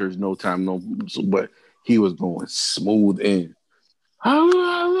near our church, but he was going smooth in.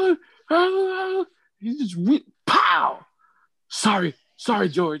 He just pow. Sorry,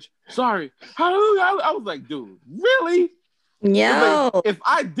 George. Sorry. I was like, dude, really? Yeah. Like, if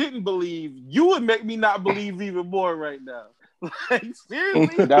I didn't believe, you would make me not believe even more right now. Like,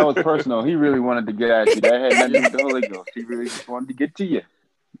 seriously? That was personal. He really wanted to get at you. That had nothing to do with the Holy Ghost. He really just wanted to get to you.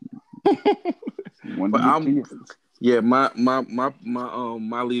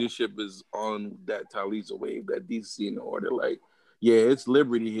 My leadership is on that Talisa wave, that decency and order. Like, yeah, it's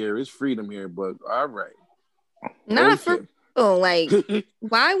liberty here, it's freedom here, but all right. Not okay. Oh, like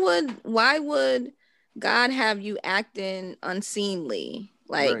why would God have you acting unseemly?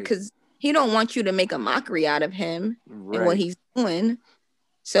 Like, because he don't want you to make a mockery out of him and what he's doing.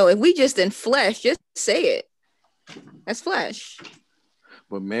 So if we just in flesh, just say it. That's flesh.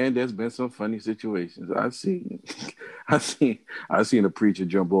 But man, there's been some funny situations. I seen a preacher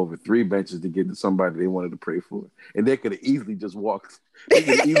jump over 3 benches to get to somebody they wanted to pray for, and they could have easily just walked. They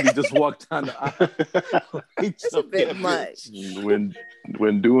could have easily just walked down the aisle. That's a bit much. When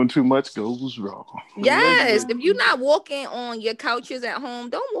doing too much goes wrong. Yes, if you're not walking on your couches at home,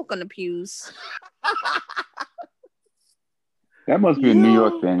 don't walk on the pews. That must be a New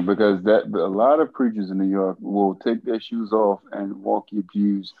York thing, because a lot of preachers in New York will take their shoes off and walk your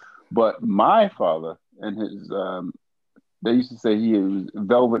pews. But my father and his, they used to say he was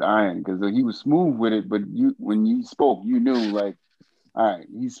velvet iron, because he was smooth with it. But when you spoke, you knew, like, all right,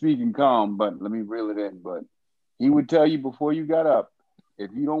 he's speaking calm, but let me reel it in. But he would tell you before you got up, if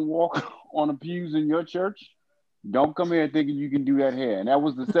you don't walk on the pews in your church, don't come here thinking you can do that here. And that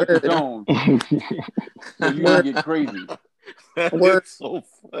was to set the tone. So you don't get crazy. That's so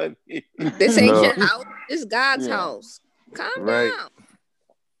funny. This ain't your house. This God's house. Calm down.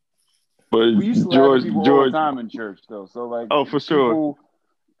 But we used to laugh at people all the time in church, though. So like, for sure,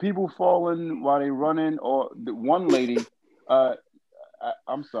 people falling while they running, or the one lady.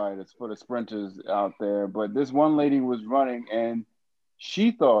 I'm sorry, that's for the sprinters out there, but this one lady was running and she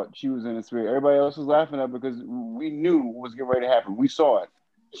thought she was in a spirit. Everybody else was laughing at her because we knew what was getting ready to happen. We saw it.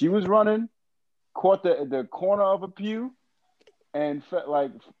 She was running, caught the corner of a pew, and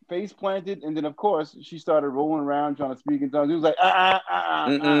face planted, and then of course she started rolling around trying to speak in tongues. It was like,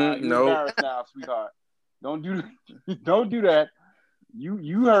 you're embarrassed now, sweetheart. Don't do that.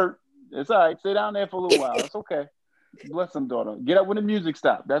 You hurt. It's all right. Stay down there for a little while. It's okay. Bless them, daughter. Get up when the music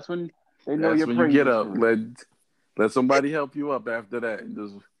stops. That's when they know you're praying. You get up. Let somebody help you up after that, and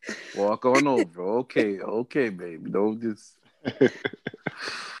just walk on over. Okay, baby. Don't just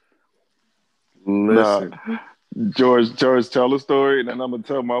listen. Nah. George, tell a story, and then I'm gonna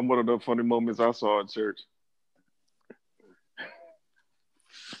tell one of the funny moments I saw in church.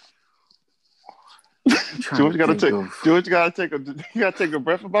 George gotta take a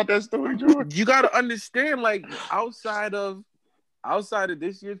breath about that story, George. You gotta understand, like outside of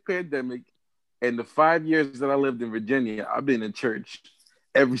this year's pandemic and the 5 years that I lived in Virginia, I've been in church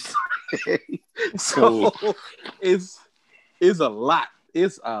every Sunday. So it's a lot.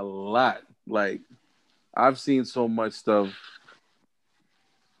 It's a lot. Like, I've seen so much stuff.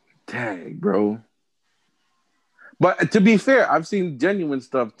 Dang, bro. But to be fair, I've seen genuine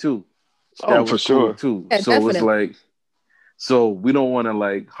stuff too. That was for sure too. Yeah, so definitely. It's like, so we don't want to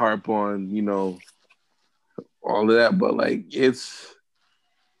like harp on, all of that, but like it's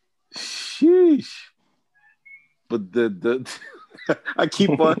sheesh. But the I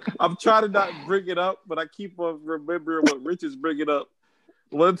keep on. I'm trying to not bring it up, but I keep on remembering what Rich is bringing up.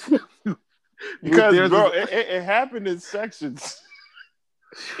 Because bro, it happened in sections.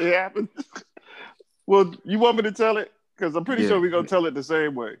 It happened. Well, you want me to tell it? Because I'm pretty sure we're gonna tell it the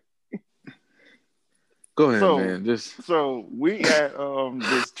same way. Go ahead, man. So we at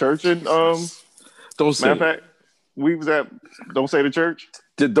this church in don't say. Matter of fact, we was at don't say the church.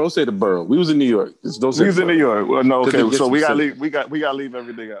 Don't say the borough. We was in New York. Don't say we was in New York. Well, no, okay. So we gotta leave. We gotta leave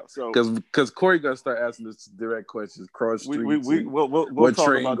everything out. So because Corey gonna start asking us direct questions. Cross streets. We'll what talk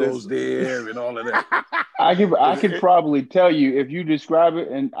train about goes this. there and all of that. I could probably tell you if you describe it,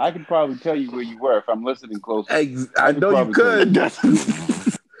 and I could probably tell you where you were if I'm listening closely. I know you could.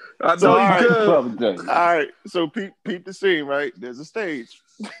 I know you could. All right. So peep the scene, right? There's a stage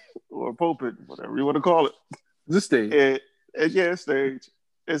or a pulpit, whatever you want to call it. The stage. And yeah, stage.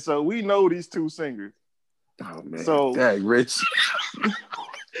 And so we know these two singers. Oh man. So dang, Rich.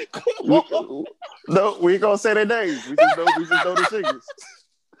 No, we ain't gonna say their names. We just know the singers.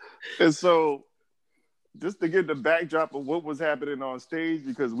 And so just to get the backdrop of what was happening on stage,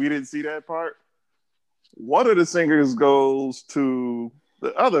 because we didn't see that part, one of the singers goes to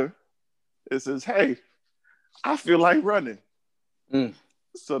the other and says, "Hey, I feel like running."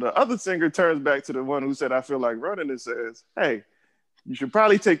 So the other singer turns back to the one who said, "I feel like running," and says, "Hey, you should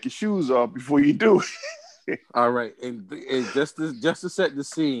probably take your shoes off before you do it." All right, and just to set the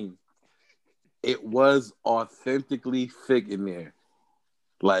scene, it was authentically thick in there.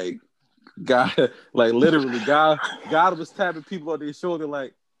 Like God, like literally, God was tapping people on their shoulder,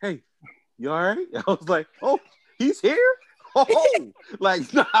 like, "Hey, you all right?" I was like, "Oh, he's here." Oh,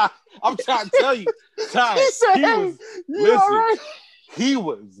 like nah, I'm trying to tell you, Ty, he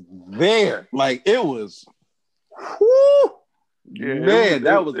was there. Like it was, whoo, yeah, man,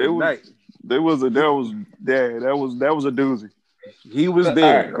 that was a night. That was a doozy. He was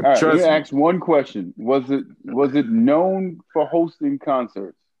there. All right. Let me Trust me. ask one question: Was it known for hosting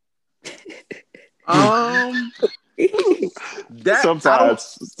concerts?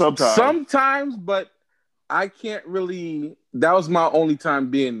 Sometimes, but I can't really. That was my only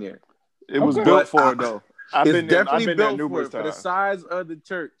time being there. It was built for it though. I've been there numerous times. For the size of the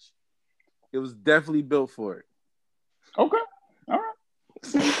church. It was definitely built for it. Okay. All right.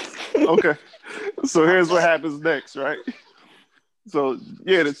 Okay. So here's what happens next, right? So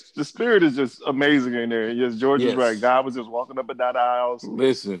yeah, the spirit is just amazing in there. Yes, George is right. God was just walking up and down the aisles.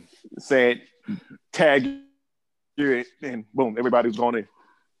 Listen, saying, "Tag you," and boom, everybody was going in.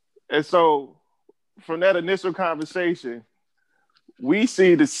 And so from that initial conversation, we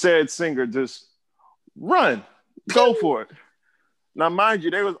see the said singer just run, go for it. Now, mind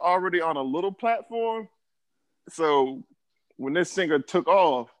you, they was already on a little platform. So when this singer took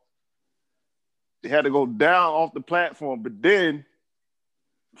off, they had to go down off the platform, but then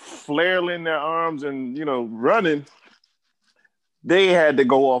flailing their arms and, running, they had to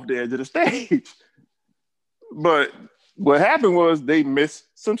go off the edge of the stage. But what happened was they missed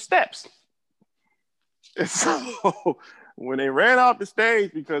some steps. And so when they ran off the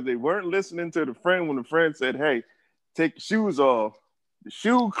stage because they weren't listening to the friend, when the friend said, "Hey, take your shoes off," the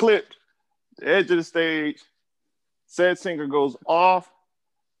shoe clipped the edge of the stage. Said singer goes off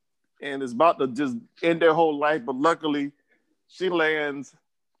and is about to just end their whole life. But luckily, she lands.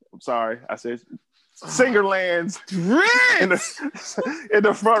 I'm sorry, I said singer lands in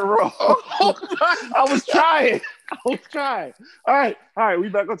the front row. I was trying. All right. We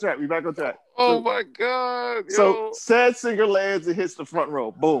back on track. Oh my God. So said singer lands and hits the front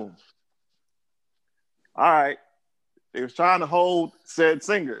row. Boom. All right. They was trying to hold said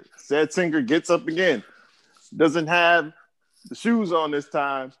singer. Said singer gets up again. Doesn't have the shoes on this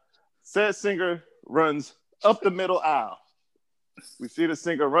time. Said singer runs up the middle aisle. We see the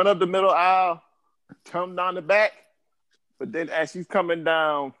singer run up the middle aisle, come down the back, but then as she's coming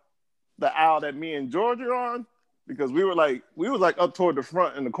down the aisle that me and George are on, because we were like up toward the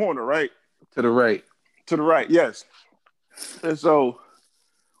front in the corner, right? To the right. To the right, yes. And so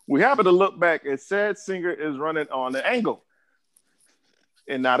we happen to look back and said singer is running on the angle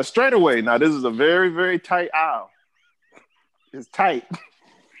and not a straightaway. Now, this is a very, very tight aisle. It's tight.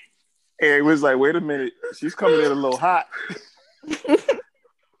 And it was like, wait a minute, she's coming in a little hot.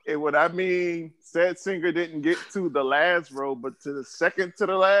 And what I mean, said singer didn't get to the last row, but to the second to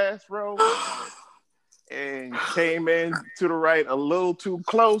the last row, and came in to the right a little too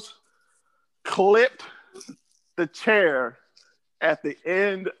close, clipped the chair at the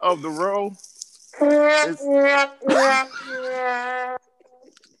end of the row.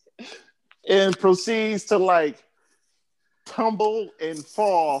 And proceeds to tumble and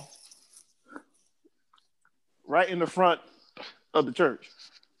fall right in the front of the church.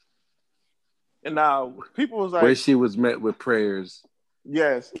 And now people was like, where she was met with prayers.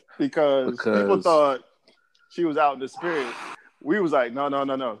 Yes, because people thought she was out in the spirit. We was like,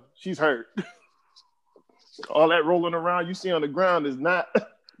 no, she's hurt. All that rolling around you see on the ground is not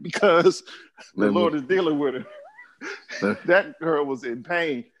because the Lord is dealing with her. That girl was in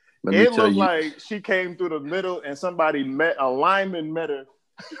pain. It looked like she came through the middle and a lineman met her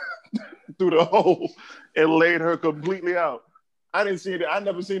through the hole and laid her completely out. I didn't see it. I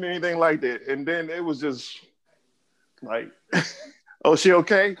never seen anything like that. And then it was just like, oh, she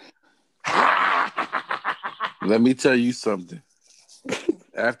okay? Let me tell you something.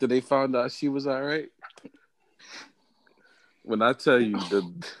 After they found out she was all right, when I tell you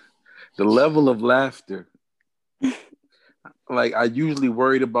the level of laughter, I usually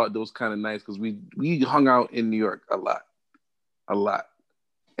worried about those kind of nights because we hung out in New York a lot.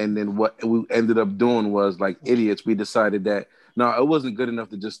 And then what we ended up doing was, like idiots, we decided that no, it wasn't good enough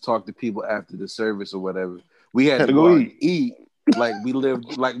to just talk to people after the service or whatever. We had to go out and eat. We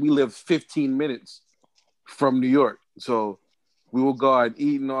lived 15 minutes from New York. So we would go out and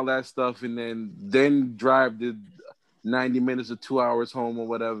eat and all that stuff, and then drive the 90 minutes or 2 hours home or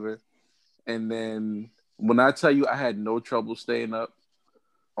whatever. And then when I tell you I had no trouble staying up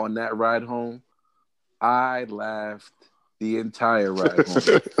on that ride home, I laughed the entire ride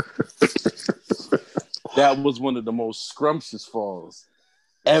home. That was one of the most scrumptious falls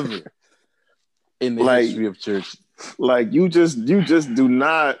ever in the history of church. You just do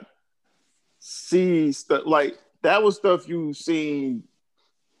not see stuff that was stuff you seen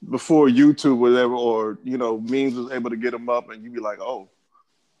before YouTube, whatever, or memes was able to get them up, and you'd be like, oh,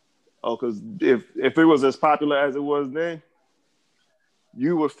 because if it was as popular as it was then,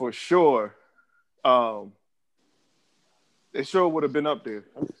 you would for sure, it sure would have been up there.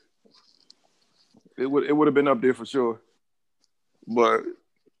 It would have been up there for sure. But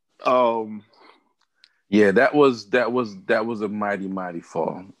yeah, that was a mighty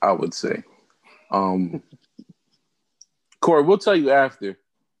fall, I would say. Corey, we'll tell you after.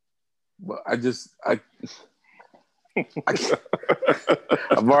 But I've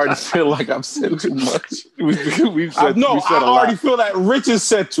already feel like I've said too much. I already feel that Rich has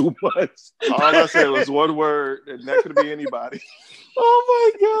said too much. All I said was one word, and that could be anybody.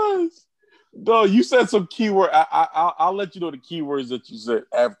 Oh my gosh. No, you said some keyword. I'll let you know the keywords that you said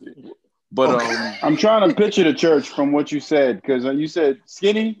after. But I'm trying to picture the church from what you said, because you said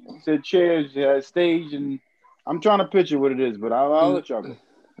skinny, you said chairs, stage, and I'm trying to picture what it is, but I'll let y'all go.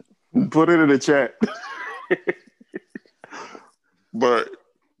 Put it in the chat. But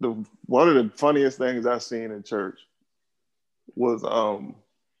one of the funniest things I've seen in church was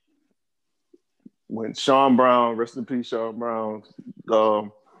when Sean Brown, rest in peace, Sean Brown.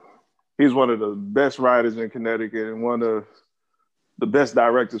 He's one of the best writers in Connecticut and one of the best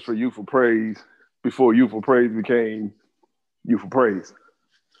directors for Youth for Praise before Youth for Praise became Youth for Praise.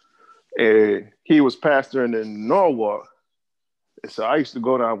 And he was pastoring in Norwalk. And so I used to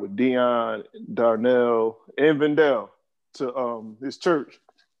go down with Dion, Darnell, and Vendell to his church.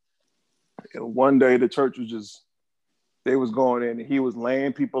 And one day the church they was going in and he was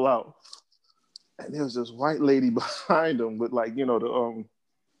laying people out. And there was this white lady behind him with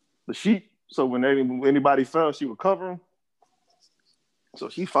the sheet. So when anybody fell, she would cover him. So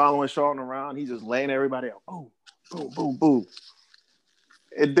she following Sean around. He just laying everybody out. Boom, boom, boom, boom.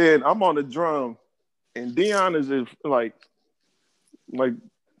 And then I'm on the drum, and Dion is like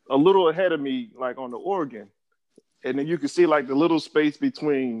a little ahead of me, like on the organ. And then you can see like the little space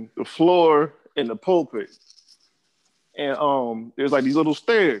between the floor and the pulpit. And there's like these little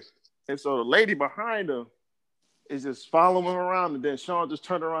stairs. And so the lady behind him is just following him around. And then Sean just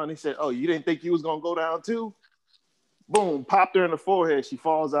turned around and he said, "Oh, you didn't think you was going to go down too?" Boom, popped her in the forehead. She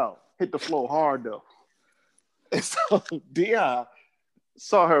falls out. Hit the floor hard though. And so Dion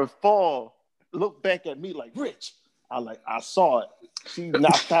saw her fall, looked back at me like, "Rich." I saw it. She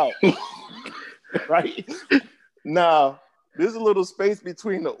knocked out. Right? Now, there's a little space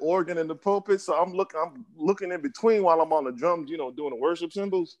between the organ and the pulpit. So I'm looking in between while I'm on the drums, doing the worship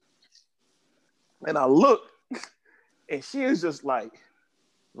cymbals. And I look, and she is just like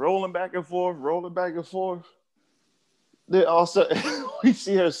rolling back and forth. Then also we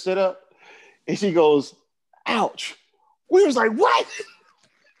see her sit up and she goes, "Ouch." We was like, "What?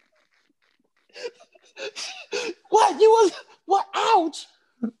 What? Ouch.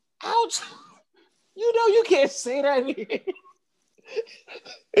 You can't say that here."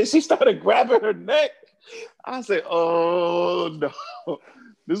 And she started grabbing her neck. I said, "Oh no."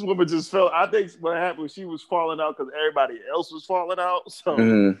 This woman just fell. I think what happened was she was falling out because everybody else was falling out.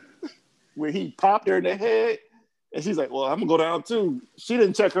 So when he popped her in the head, and she's like, "Well, I'm gonna go down too." She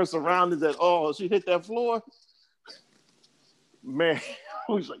didn't check her surroundings at all. She hit that floor. Man,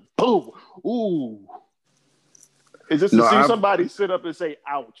 I was like, boom, ooh. And just to see somebody sit up and say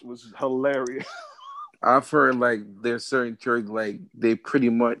 "ouch" was hilarious. I've heard like there's certain churches like they put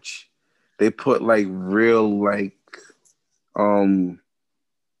like real like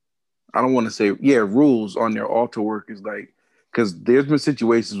I don't want to say rules on their altar workers, like, because there's been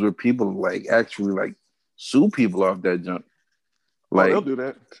situations where people like actually like sue people off that junk. Like they'll do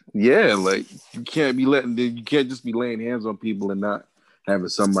that. Yeah, like you can't just be laying hands on people and not having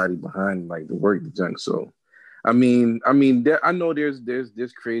somebody behind like to work the junk. So I mean, I know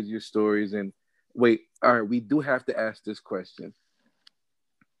there's crazier stories. And wait, all right, we do have to ask this question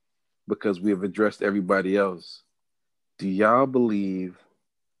because we have addressed everybody else. Do y'all believe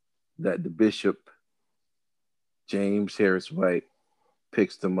that the bishop, James Harris White,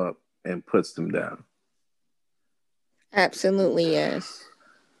 picks them up and puts them down? Absolutely, yes.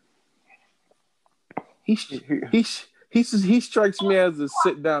 He strikes me as a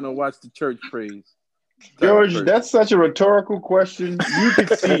sit down and watch the church praise. George, that's such a rhetorical question. You can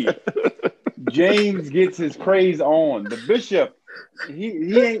see James gets his praise on. The bishop,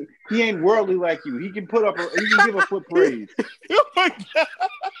 he ain't worldly like you. He can give a foot praise. Oh my God.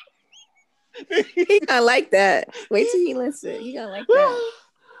 He gonna like that. Wait till he listen. He gonna like that.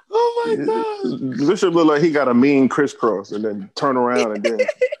 Oh my God. Bishop look like he got a mean crisscross and then turn around and then.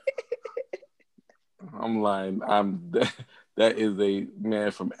 I'm lying. That is a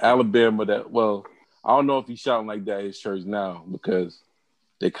man from Alabama I don't know if he's shouting like that at his church now because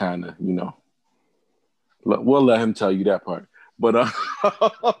they kind of, we'll let him tell you that part. But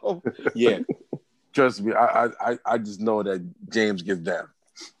yeah, trust me, I just know that James gets down.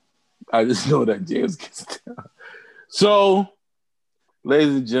 So,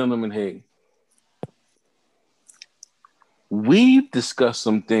 ladies and gentlemen, hey, we've discussed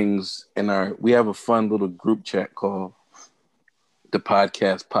some things we have a fun little group chat called the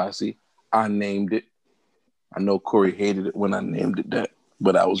Podcast Posse. I named it. I know Corey hated it when I named it that,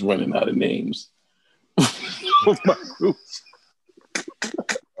 but I was running out of names for my groups.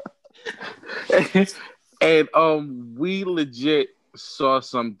 and we legit saw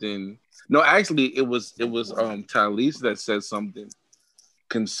something. No, actually it was Talise that said something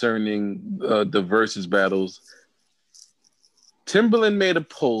concerning the versus battles. Timberland made a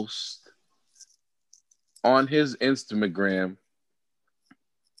post on his Instagram,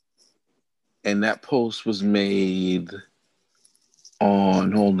 and that post was made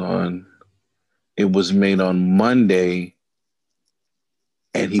on, it was made on Monday,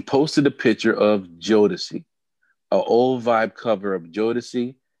 and he posted a picture of Jodeci, an old vibe cover of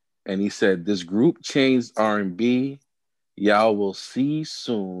Jodeci, and he said, "This group changed R&B. Y'all will see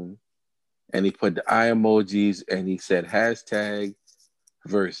soon." And he put the eye emojis, and he said hashtag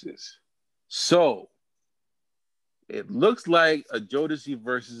versus. So it looks like a Jodeci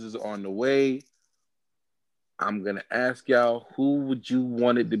versus is on the way. I'm going to ask y'all, who would you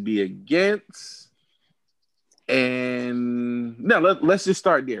want it to be against? And now let's just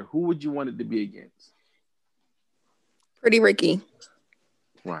start there. Who would you want it to be against? Pretty Ricky.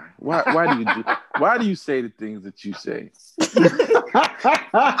 Why? Why do you say the things that you say?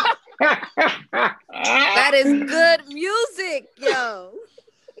 That is good music, yo.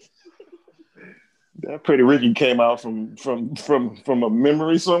 That Pretty Ricky came out from a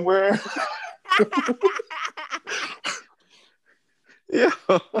memory somewhere. Yo,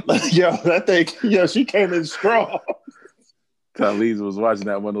 that thing, she came in strong. Talise was watching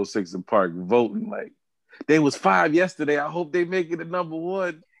that 106 in Park, voting like, they was 5 yesterday. I hope they make it a number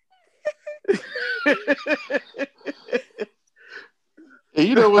 1. And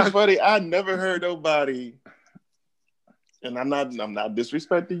you know what's funny? I never heard nobody, and I'm not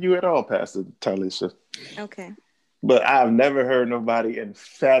disrespecting you at all, Pastor Talisha. Okay. But I've never heard nobody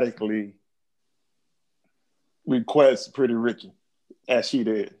emphatically request Pretty Ricky as she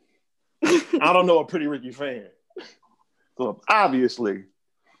did. I don't know a Pretty Ricky fan. So obviously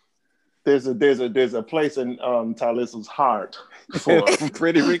there's a place in Talisha's heart for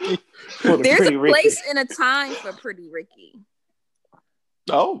Pretty Ricky. There's Pretty a place Ricky. And a time for Pretty Ricky.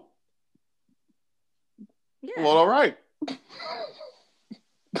 Oh. Yeah. Well, all right.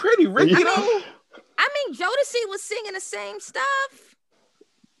 Pretty Ricky, though. I mean, Jodeci was singing the same stuff.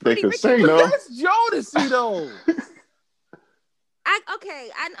 They could sing, but though. That's Jodeci, though. I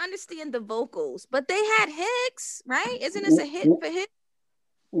understand the vocals, but they had hits, right? Isn't this a hit for hit?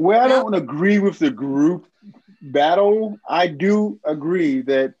 Well, I don't agree with the group battle. I do agree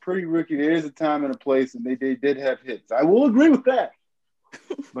that Pretty Ricky, there is a time and a place, and they did have hits. I will agree with that,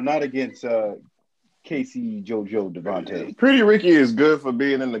 but not against Casey, JoJo, Devontae. Pretty Ricky is good for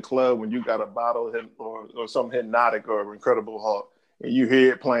being in the club when you got a bottle or some Hypnotic or Incredible Hulk, and you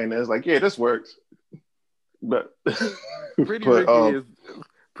hear it playing, and it's like, yeah, this works. But Pretty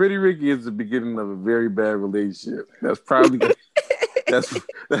Ricky is the beginning of a very bad relationship. That's probably that's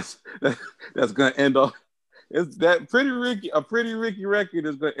gonna end off. It's that a Pretty Ricky record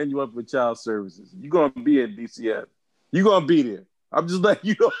is gonna end you up with child services. You're gonna be at DCF. You're gonna be there. I'm just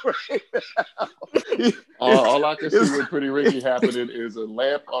letting you know right now. All I can see with Pretty Ricky happening is a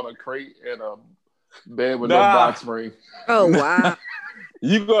lamp on a crate and a bed with no box spring. Oh wow.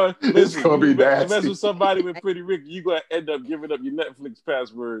 It's gonna be nasty. Mess with somebody with Pretty Ricky, you're gonna end up giving up your Netflix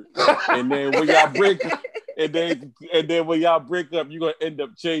password, and then when y'all break, and then when y'all break up, you're gonna end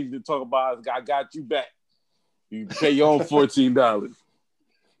up changing and talk about I got you back. You pay your own $14.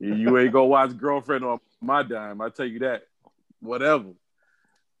 You ain't gonna watch Girlfriend on my dime. I tell you that. Whatever.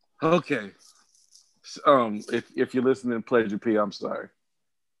 Okay. If you're listening, Pleasure P, I'm sorry.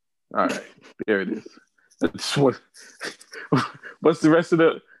 All right, there it is. What's the rest of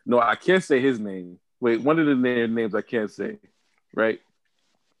the? No, I can't say his name. Wait, one of the names I can't say, right?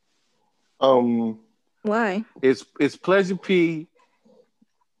 Why? It's Pleasure P,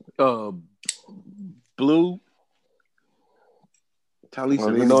 Blue.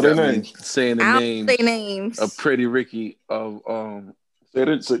 Talisa, you know their names. Saying the names of Pretty Ricky of let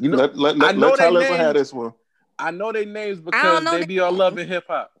Talisa have this one. I know their names because they be all loving hip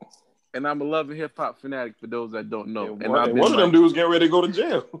hop. And I'm a loving hip hop fanatic for those that don't know. And one of them dudes getting ready to go to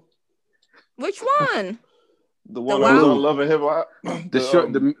jail. Which one? The one who's on loving hip hop.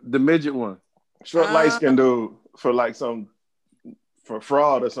 The midget one. Short light skinned dude for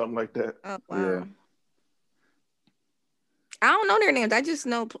fraud or something like that. Oh wow. Yeah. I don't know their names. I just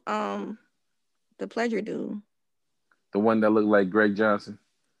know the Pleasure dude. The one that looked like Greg Johnson.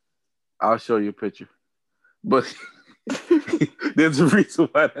 I'll show you a picture. But There's a reason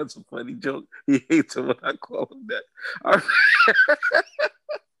why that's a funny joke. He hates it when I call him that. All right.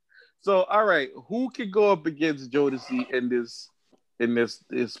 So, all right, who can go up against Jodeci in this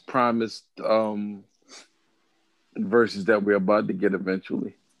promised verses that we're about to get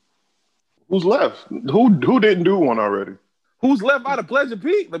eventually? Who's left? Who didn't do one already? Who's left out of Pleasure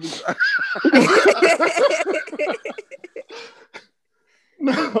Peak? Let me.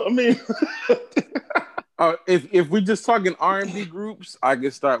 No, I mean, if we just talking R&B groups, I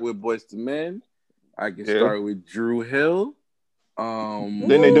can start with Boyz II Men. I can start with Drew Hill. Didn't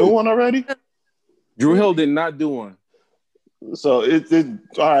they do one already? Drew Hill did not do one. So it's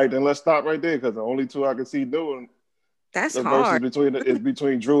all right. Then let's stop right there because the only two I can see doing That's the hard. verses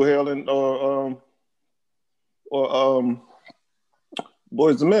between Drew Hill and or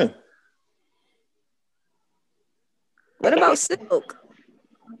Boyz II Men. What about Silk?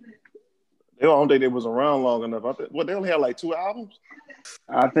 I don't think they was around long enough. They only had like 2 albums.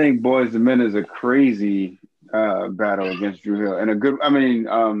 I think Boyz II Men is a crazy battle against Drew Hill, and a good. I mean,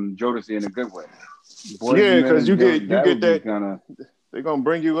 Jodeci in a good way. Yeah, because you get that. Kinda... They're gonna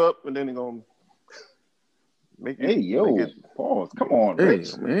bring you up, and then they're gonna make you. Hey, yo, pause. Come on, hey,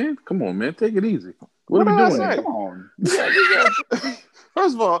 Rich. man. Come on, man. Take it easy. What are we doing? Come on.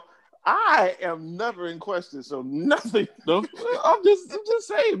 First of all, I am never in question, so nothing. I'm just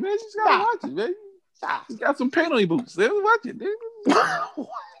saying, man. You just gotta watch it, man. You got some paint on your boots. Watch it, dude.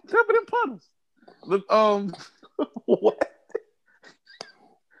 Covered in puddles. Look, what?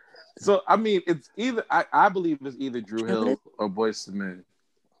 So I mean, it's either I believe it's either Drew Hill or Boyz II Men.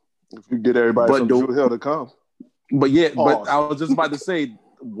 If you get everybody from Drew Hill to come. But yeah, but I was just about to say,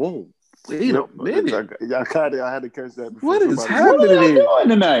 whoa, wait a minute. I had to catch that. What is happening? What are you doing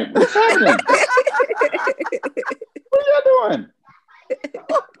tonight? What's happening? What are y'all doing?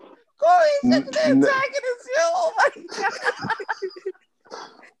 Corey's such an antagonist, yo. Oh my God.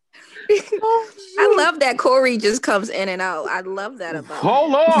 I love that Corey just comes in and out. I love that about him.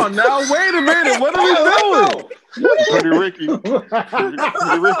 Hold on now. Wait a minute. What are we doing? Pretty Ricky.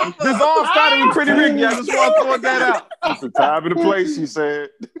 This all started with Pretty Ricky. I just want to throw that out. It's the time and the place, she said.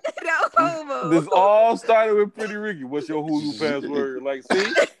 No homo. This all started with Pretty Ricky. What's your Hulu password? Like,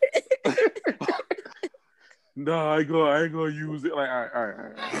 see? No, I ain't gonna use it. Like, all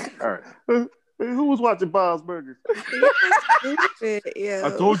right. Who was watching Bob's Burgers? Yeah.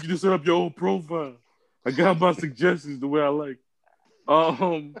 I told you to set up your own profile. I got my suggestions the way I like.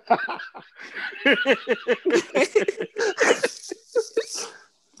 Right.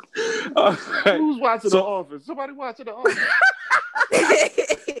 Who's watching The Office? Somebody watching The Office?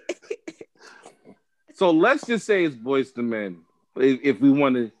 So let's just say it's Boyz II Men. If we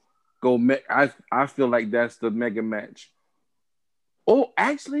want to go, I feel like that's the mega match. Oh,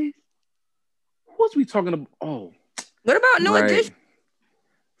 actually, what's we talking about? Oh, what about New Edition?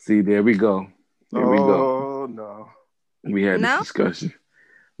 See, there we go. We go. Oh no, we had this discussion.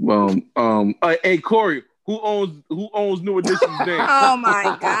 Hey Corey, who owns New Edition's name? Oh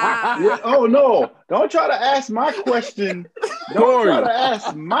my God! Yeah, oh no! Don't try to ask my question. Don't try to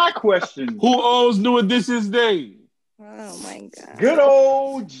ask my question. Who owns New Edition's name? Oh my God! Good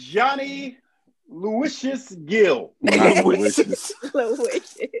old Johnny Louisius Gill. Louisius.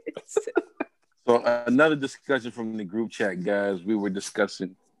 So another discussion from the group chat, guys. We were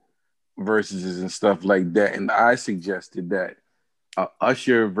discussing verses and stuff like that, and I suggested that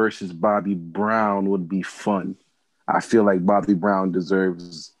Usher versus Bobby Brown would be fun. I feel like Bobby Brown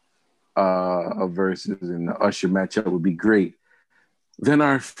deserves a versus, and the Usher matchup would be great. Then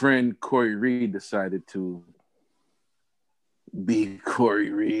our friend Corey Reed decided to be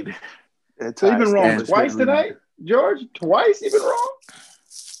Corey Reed. So you've been wrong twice tonight, George? Twice you've been wrong?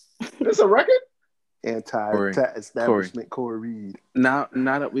 This a record? Anti-establishment Corey Reed. Now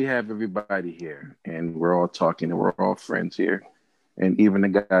that we have everybody here and we're all talking and we're all friends here, and even the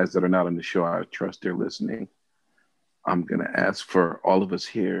guys that are not on the show, I trust they're listening. I'm going to ask for all of us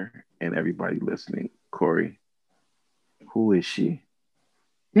here and everybody listening. Corey, who is she?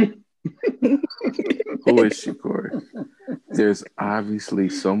 Who is she, Corey? There's obviously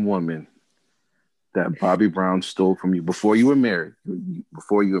some woman that Bobby Brown stole from you before you were married.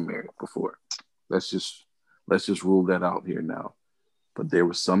 Let's just rule that out here now. But there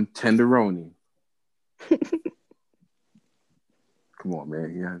was some tenderoni. Come on,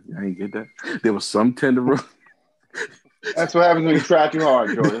 man. Yeah, I ain't get that. There was some tenderoni. That's what happens when you try too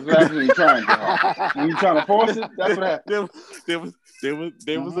hard, George. That's what happens when you're trying too hard. When you're trying to force it, that's what happens. There was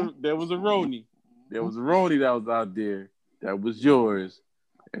a Roni. There was a Roni that was out there that was yours.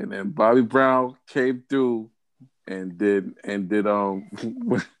 And then Bobby Brown came through and did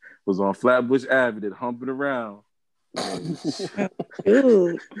was on Flatbush Avenue humping around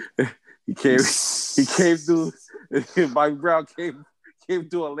Dude. He came through. Bobby Brown came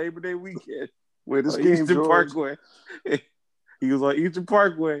through on Labor Day weekend with his Eastern Parkway. He was on Eastern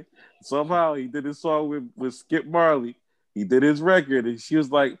Parkway. Somehow he did his song with Skip Marley. He did his record, and she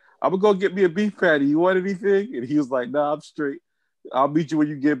was like, "I'm gonna go get me a beef patty. You want anything?" And he was like, "Nah, I'm straight. I'll meet you when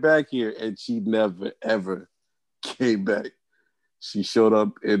you get back here." And she never ever came back. She showed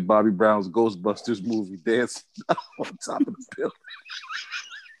up in Bobby Brown's Ghostbusters movie, dancing on top of the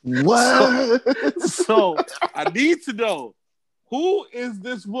building. What? So I need to know, who is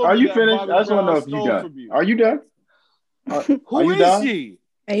this woman? Are you that finished? Bobby I just want to know if Brown you stole done. from you? Are you done? Who is she?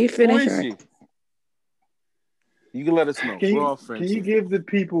 Are you Who finished? is she? You can let us know. We're all friends. Can you here. give the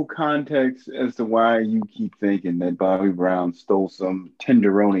people context as to why you keep thinking that Bobby Brown stole some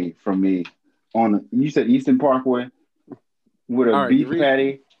tenderoni from me on, you said Eastern Parkway with a beef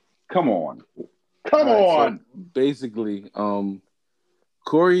patty? Come on. Come on. So basically,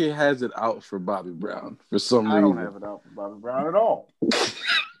 Corey has it out for Bobby Brown for some reason. I don't have it out for Bobby Brown at all.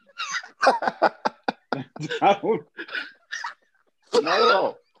 Not at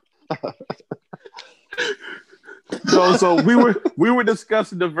all. So we were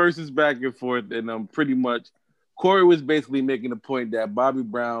discussing the verses back and forth, and pretty much Corey was basically making a point that Bobby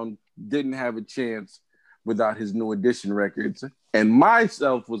Brown didn't have a chance without his New Edition records, and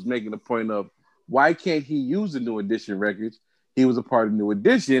myself was making a point of why can't he use the New Edition records? He was a part of New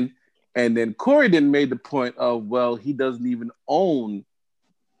Edition, and then Corey then made the point of, well, he doesn't even own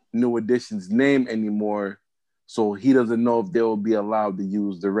New Edition's name anymore, so he doesn't know if they will be allowed to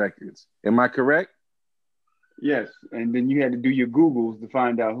use the records. Am I correct? Yes, and then you had to do your Googles to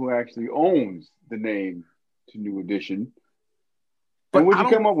find out who actually owns the name to New Edition. But and what'd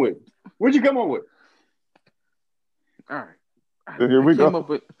you come up with? What'd you come up with? All right. Here we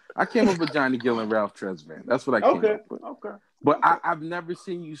go. I came up with Johnny Gill and Ralph Tresvant. That's what I came up with. Okay. But I've never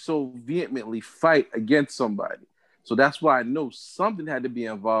seen you so vehemently fight against somebody. So that's why I know something had to be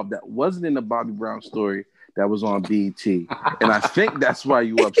involved that wasn't in the Bobby Brown story that was on BET. And I think that's why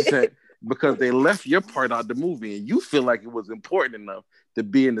you upset, because they left your part out of the movie and you feel like it was important enough to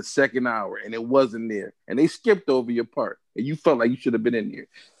be in the second hour and it wasn't there. And they skipped over your part and you felt like you should have been in here.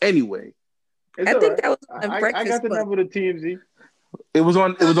 Anyway. I think that was on the Breakfast I got the number to TMZ. It was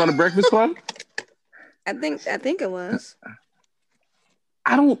on the Breakfast Club? I think it was.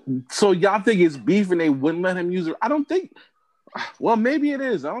 So y'all think it's beef and they wouldn't let him use it? I don't think. Well, maybe it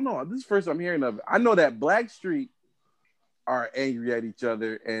is. I don't know. This is the first I'm hearing of it. I know that Blackstreet are angry at each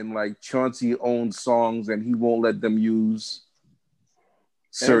other, and like Chauncey owns songs and he won't let them use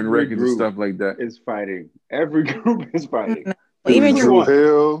certain records and stuff like that. Is fighting. Every group is fighting. Well, even Drew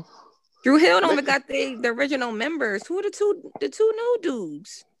Hill. Drew Hill don't even got the original members. Who are the two new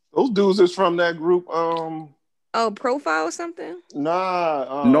dudes? Those dudes is from that group. Profile or something?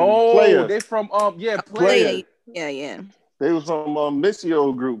 Nah. No, Player. they from Player. Yeah. They was from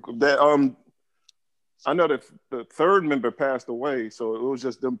Missio group. That I know that the third member passed away, so it was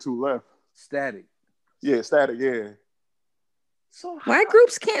just them two left. Static. Yeah, Static. Yeah. So why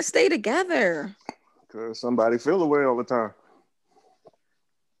groups can't stay together? Because somebody feel away all the time.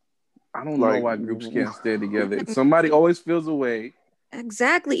 I don't know why groups can't stay together. Somebody always feels away.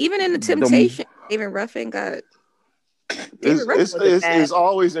 Exactly. Even in the Temptation, David Ruffin got. It's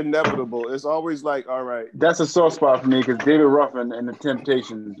always inevitable. It's always like, all right. That's a soft spot for me because David Ruffin and the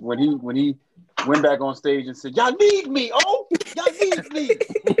Temptations, when he went back on stage and said, "Y'all need me, y'all need me."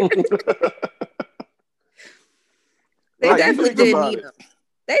 They definitely did need him.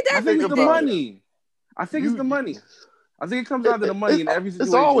 They definitely did. Money. I think it's the money. I think it comes down to the money in every situation.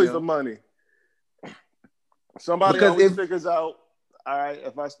 It's always the money. Somebody always figures out, all right,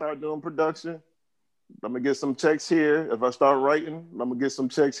 if I start doing production, I'm going to get some checks here. If I start writing, I'm going to get some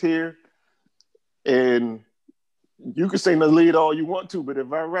checks here. And you can sing the lead all you want to, but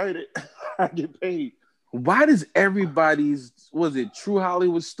if I write it, I get paid. Why does everybody's, was it True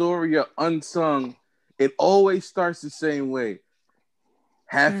Hollywood Story or Unsung, it always starts the same way?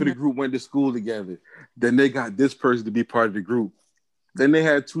 Half of the group went to school together. Then they got this person to be part of the group. Then they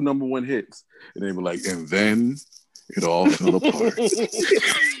had 2 number 1 hits. And they were like, and then it all fell apart.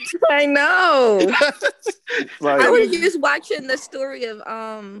 I know. Like, I was just watching the story of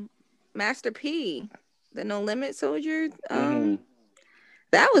Master P, the No Limit Soldier.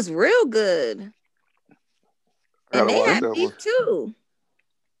 That was real good. And they had beef too.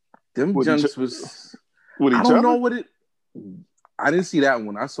 Them junks was... I don't know what it... I didn't see that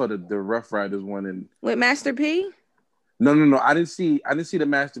one. I saw the Rough Riders one with Master P. No. I didn't see the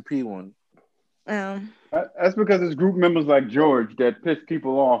Master P one. That's because it's group members like George that piss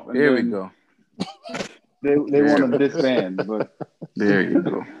people off. And there we go. They want to disband, but there you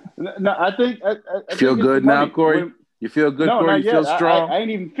go. No, I think I feel think good now, Corey. You feel good, no, Corey? not You feel yet. strong? I ain't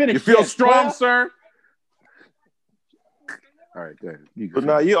even finished. You feel yet, strong, player. sir? All right, go ahead. But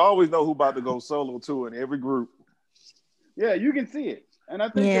now you always know who about to go solo too in every group. Yeah, you can see it, and I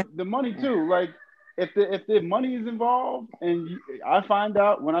think the money too. Like if the money is involved, and I find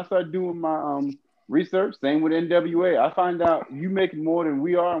out when I start doing my research. Same with NWA. I find out you making more than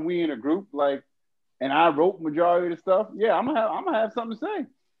we are, and we in a group like, and I wrote majority of the stuff. Yeah, I'm gonna have something to say.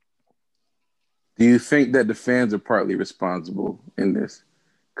 Do you think that the fans are partly responsible in this?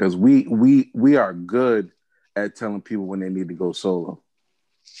 Because we are good at telling people when they need to go solo.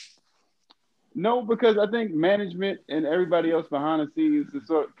 No, because I think management and everybody else behind the scenes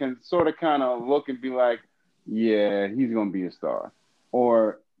can kind of look and be like, yeah, he's gonna be a star,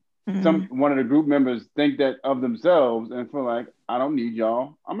 or one of the group members think that of themselves and feel like, I don't need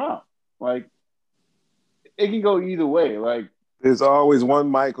y'all, I'm out. Like it can go either way. Like there's always one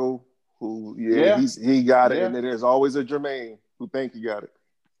Michael who he got it, and then there's always a Jermaine who think he got it.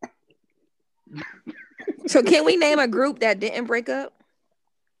 So can we name a group that didn't break up?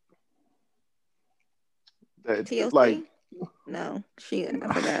 TLC? Like no,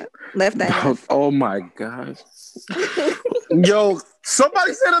 I forgot. Left that. Oh my gosh. Yo,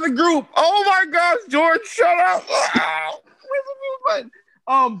 somebody said in the group, oh my gosh, George, shut up. Where's the mute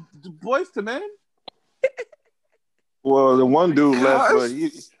button? Boys to Men? Well, the one dude left, but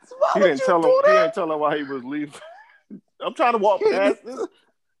he didn't tell him why he was leaving. I'm trying to walk past this.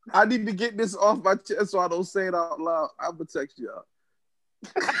 I need to get this off my chest so I don't say it out loud. I'm gonna text y'all.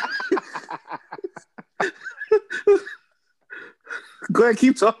 Go ahead,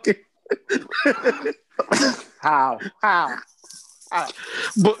 keep talking. How?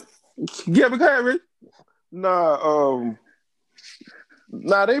 But yeah, but go ahead, Rich. Nah,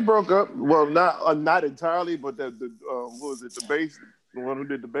 they broke up. Well, not entirely, but the what was it? The bass, the one who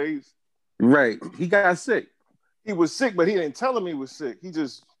did the bass. Right, he got sick. He was sick, but he didn't tell him he was sick. He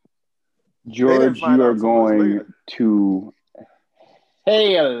just George, you are going to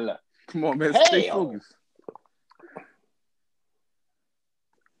hell. Come on, man, stay focused.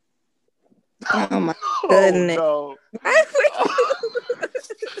 Oh my goodness! Oh,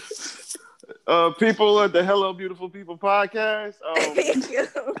 no. People at the Hello Beautiful People podcast.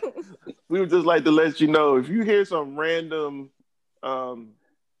 We would just like to let you know if you hear some random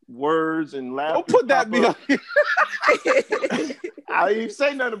words and laughter. Don't put that me on. I didn't even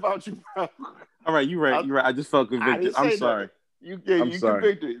say nothing about you, bro. All right, you're right. I just felt convicted. I'm sorry. You sorry.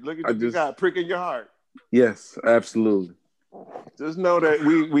 convicted. Look at you got a prick in your heart. Yes, absolutely. Just know that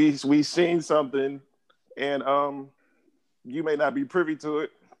we seen something, and you may not be privy to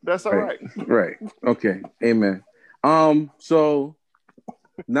it. That's all right. Right. Okay. Amen. So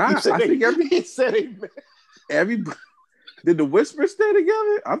now I think he said amen. Everybody did the Whispers stay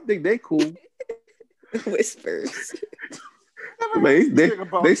together? I think they cool. Whispers.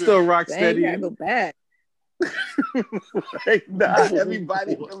 They still rock steady. They gotta go back. Like, nah,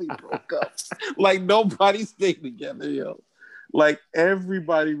 everybody really broke up. Like nobody stayed together, yo. Like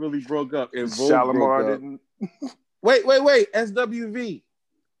everybody really broke up. And Shalimar didn't. Wait. SWV.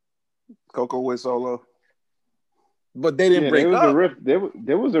 Coco went solo. But they didn't break up.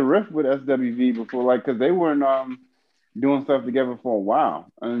 There was a rift with SWV before, like, because they weren't doing stuff together for a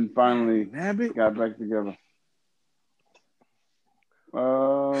while, and finally got back together.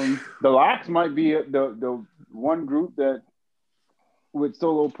 The Locks might be the one group that with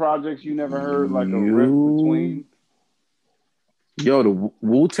solo projects you never heard like a rift between. Yo, the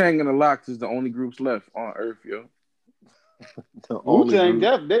Wu-Tang and the Locks is the only groups left on Earth, yo. Wu-Tang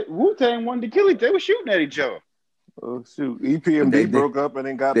wanted to kill each other. They were shooting at each other. Oh shoot! EPMD broke up and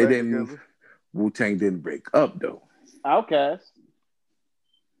then got back together. Wu-Tang didn't break up though. Outkast.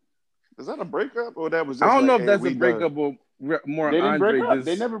 Is that a breakup or that was? Just I don't know if hey, that's a breakup or more. They didn't Andre break up.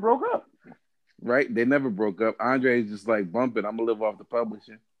 They never broke up. Right? They never broke up. Andre is just like bumping. I'm gonna live off the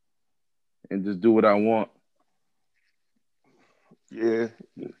publishing and just do what I want. Yeah.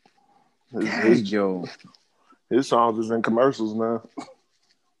 His songs is in commercials now.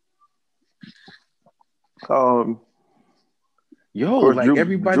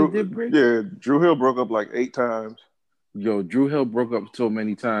 Everybody did break up. Yeah, Drew Hill broke up like 8 times. Yo, Drew Hill broke up so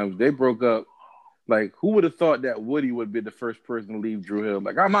many times. They broke up. Like, who would have thought that Woody would be the first person to leave Drew Hill?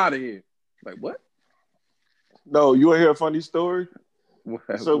 Like, I'm out of here. Like, what? No, you want to hear a funny story?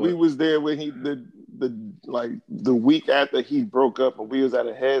 So we was there when the week after he broke up, and we was at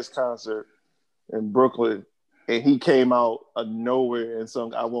a Hez concert in Brooklyn, and he came out of nowhere and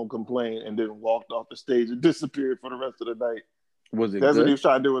sung "I Won't Complain" and then walked off the stage and disappeared for the rest of the night. Was it? That's good? what he was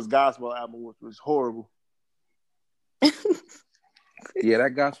trying to do his gospel album, which was horrible. Yeah,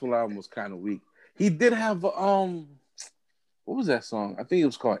 that gospel album was kind of weak. He did have what was that song? I think it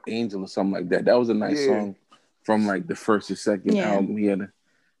was called Angel or something like that. That was a nice song from like the first or second album he had.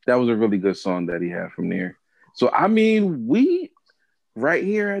 That was a really good song that he had from there. So I mean, we right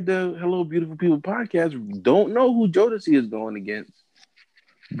here at the Hello Beautiful People podcast don't know who Jodeci is going against,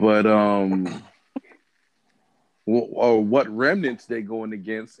 but or what remnants they going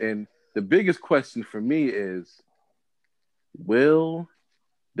against. And the biggest question for me is, will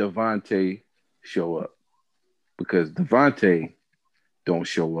Devontae show up? Because Devontae don't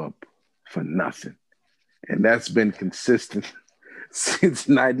show up for nothing. And that's been consistent since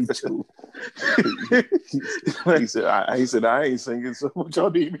 92. He said, I ain't singing, so what y'all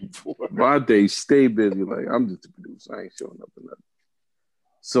need me for? Devontae stay busy. Like, I'm just a producer. I ain't showing up for nothing.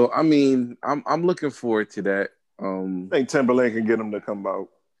 So, I mean, I'm looking forward to that. I think Timberlake can get him to come out.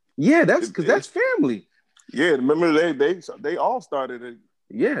 Yeah, that's because that's family. Yeah, remember they all started it.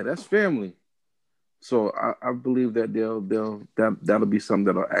 Yeah, that's family. So I believe that that'll be something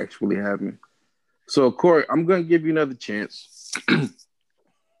that'll actually happen. So Corey, I'm gonna give you another chance.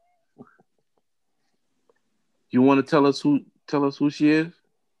 You want to tell us who she is?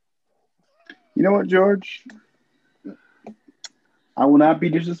 You know what, George? I will not be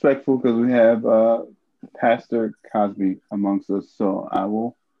disrespectful because we have Pastor Cosby amongst us, so I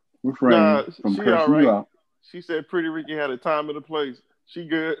will refrain from cursing you out. She said Pretty Ricky had a time and a place. She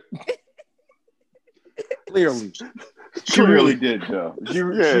good. Clearly. She really did, though. She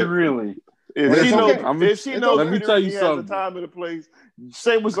really. If she knows let me tell you something. Has a time and a place,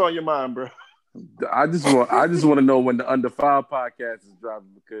 say what's on your mind, bro. I just want to know when the Under Five podcast is dropping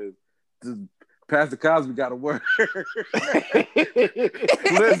because Pastor Cosby got a word.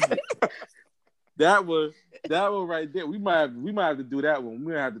 Listen, that one right there. We might have to do that one.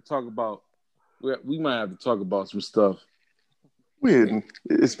 We might have to talk about some stuff. Weird.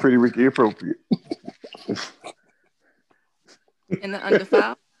 It's Pretty Ricky appropriate. In the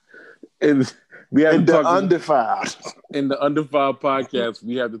Undefiled? And we have in to the talk Undefiled. In the Undefiled podcast,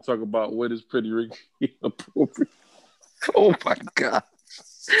 we have to talk about what is Pretty Ricky appropriate. Oh my God.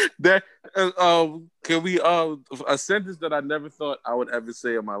 That can we a sentence that I never thought I would ever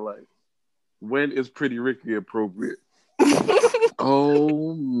say in my life. When is Pretty Ricky appropriate?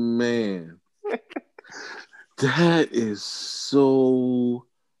 Oh man. That is so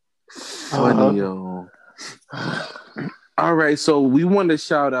funny, yo. All right, so we want to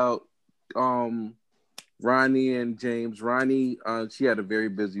shout out Ronnie and James. Ronnie, she had a very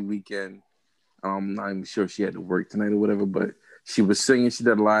busy weekend. I'm not even sure she had to work tonight or whatever, but she was singing. She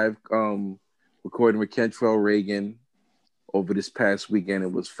did a live recording with Kentrell Reagan over this past weekend.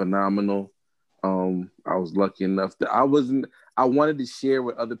 It was phenomenal. I was lucky enough that I wanted to share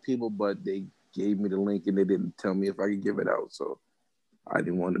with other people, but they gave me the link and they didn't tell me if I could give it out. So I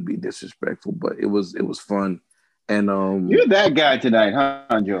didn't want to be disrespectful, but it was fun. And you're that guy tonight,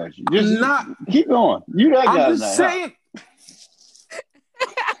 huh, George? Just keep going. You that guy I'm just tonight, saying.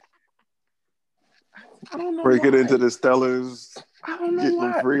 I don't know. Break it into the Stellars. I don't know get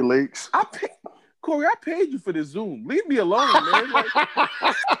why. Them free lakes. Corey, I paid you for the Zoom. Leave me alone, man. Like,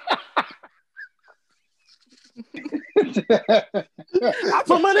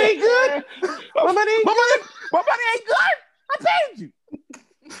 my money ain't good. My money ain't good. I paid you.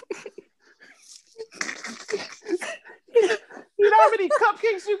 You know how many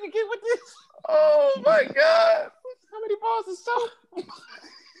cupcakes you can get with this? Oh my God. How many bars of soap?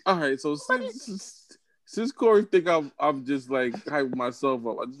 All right, so since Corey think I'm just like hyping myself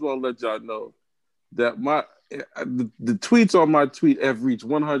up, I just want to let y'all know that the tweets on my tweet have reached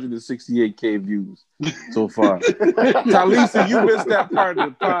 168K views so far. Talisa, you missed that part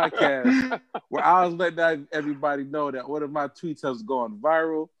of the podcast where I was letting everybody know that one of my tweets has gone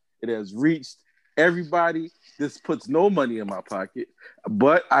viral. It has reached everybody. This puts no money in my pocket,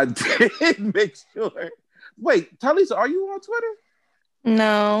 but I did make sure. Wait, Talisa, are you on Twitter?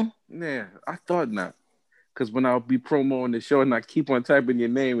 No. Yeah, I thought not. Because when I'll be promoting the show and I keep on typing your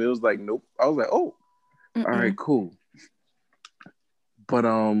name, it was like, nope. I was like, oh. All right, cool. But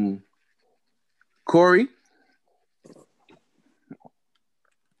Corey,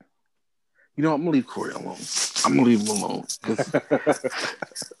 you know, I'm gonna leave Corey alone. I'm gonna leave him alone.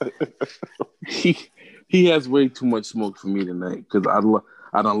 he has way too much smoke for me tonight. Because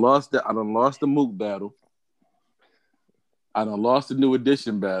I done lost the Mook battle. I done lost the New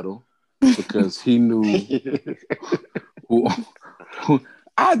Edition battle because he knew who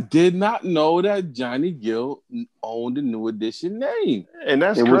I did not know that Johnny Gill owned the New Edition name. And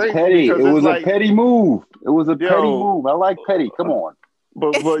that's it was crazy. Petty. It was a petty move. It was a petty move. I like petty. Come on.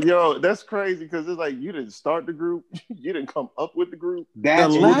 But yo, that's crazy because it's like you didn't start the group, you didn't come up with the group.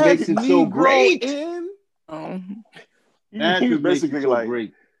 That's what makes it so great. That's He was what makes it basically so like,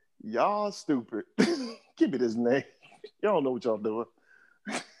 great. y'all stupid. Give me this name. Y'all don't know what y'all doing.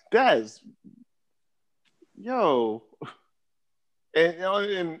 That's yo. And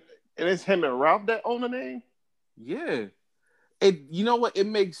and it's him and Ralph that own the name. Yeah. You know what? It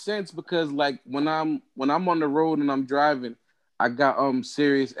makes sense because like when I'm on the road and I'm driving, I got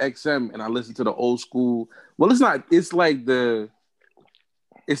Sirius XM and I listen to the old school. Well, it's not the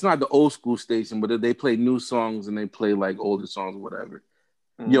old school station, but they play new songs and they play like older songs or whatever.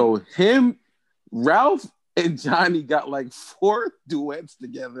 Yo, Ralph and Johnny got like 4 duets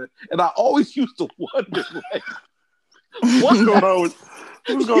together, and I always used to wonder like, what's going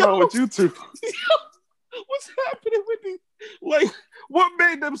on with you two? What's happening with these? Like, what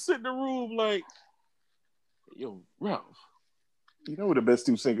made them sit in the room like, yo, Ralph? You know we're the best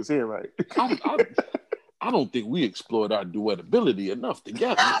 2 singers here, right? I don't think we explored our duetability enough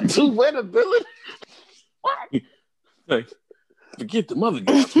together. Duetability? Like, forget the other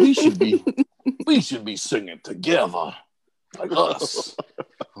guys. We should be singing together, like us.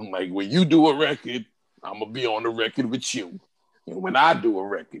 I'm like, when you do a record, I'm gonna be on the record with you. And when I do a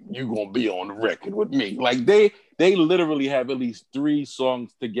record, you're gonna be on the record with me. Like they literally have at least 3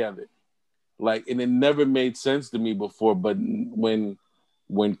 songs together. Like, and it never made sense to me before. But when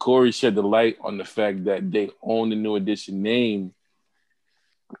Corey shed the light on the fact that they own the New Edition name,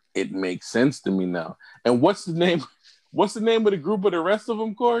 it makes sense to me now. And what's the name? What's the name of the group of the rest of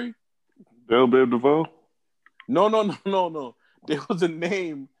them, Corey? Bell Biv DeVoe? No. There was a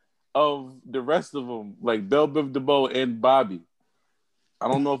name of the rest of them, like Bell Biv DeVoe and Bobby. I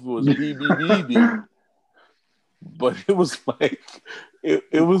don't know if it was BBBB, but it was like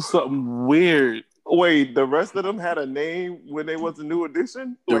it was something weird. Wait, the rest of them had a name when they was a New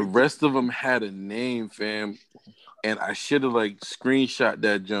Edition? The rest of them had a name, fam, and I should have like screenshot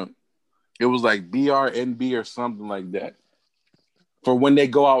that junk. It was like BRNB or something like that for when they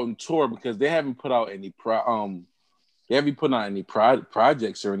go out and tour, because they haven't put out any projects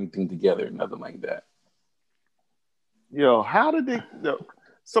or anything together, nothing like that. Yo, how did they?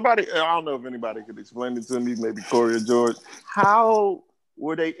 Somebody, I don't know if anybody could explain it to me, maybe Corey or George. How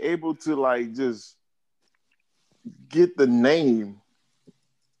were they able to like just get the name?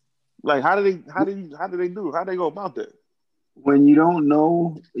 Like, how did they do? How did they go about that? When you don't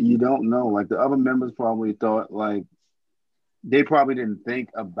know, you don't know. Like the other members probably thought like they probably didn't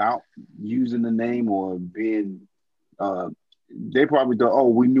think about using the name or being. They probably thought, oh,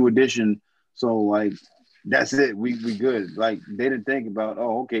 we New Edition, so like that's it. We good. Like they didn't think about,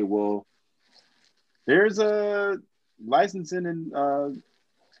 oh, okay, well, there's a licensing and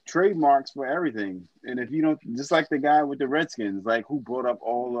trademarks for everything. And if you don't, just like the guy with the Redskins, like who brought up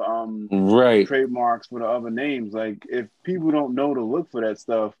all the trademarks for the other names. Like if people don't know to look for that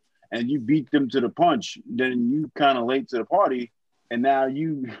stuff and you beat them to the punch, then you kind of late to the party, and now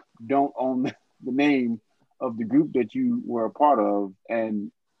you don't own the name of the group that you were a part of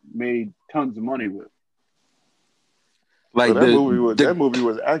and made tons of money with. Like so that movie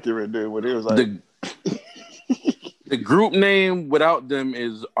was accurate, dude. When it was like the group name without them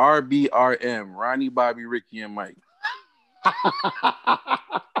is RBRM, Ronnie, Bobby, Ricky, and Mike.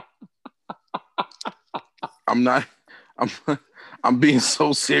 I'm being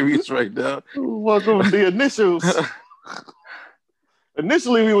so serious right now. Welcome to the initials.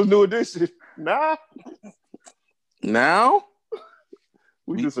 Initially, we was New Edition. Now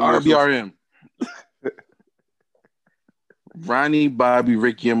we just RBRM. Ronnie, Bobby,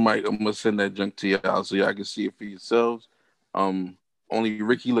 Ricky, and Mike. I'm gonna send that junk to y'all so y'all can see it for yourselves. Only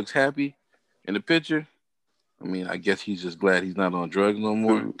Ricky looks happy in the picture. I mean, I guess he's just glad he's not on drugs no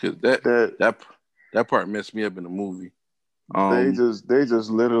more, because that part messed me up in the movie. They just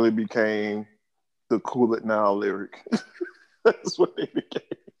literally became the "Cool It Now" lyric. That's what they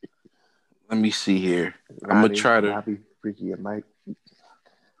became. Let me see here. Ronnie, I'm gonna try to. Bobby, Ricky, and Mike.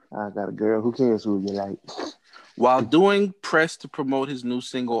 I got a girl. Who cares who you like? While doing press to promote his new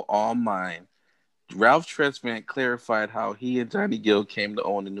single, All Mine, Ralph Tresvant clarified how he and Johnny Gill came to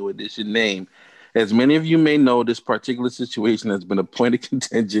own the New Edition name. As many of you may know, this particular situation has been a point of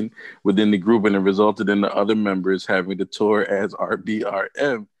contention within the group, and it resulted in the other members having to tour as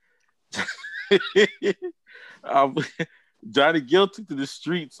RBRM. Johnny Gill took to the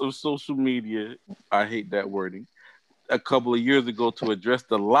streets of social media, I hate that wording, a couple of years ago to address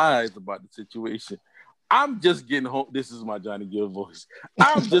the lies about the situation. I'm just getting home. This is my Johnny Gill voice.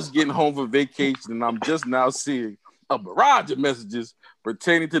 I'm just getting home for vacation, and I'm just now seeing a barrage of messages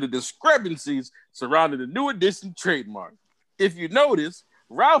pertaining to the discrepancies surrounding the New Edition trademark. If you notice,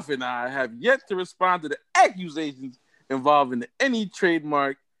 Ralph and I have yet to respond to the accusations involving any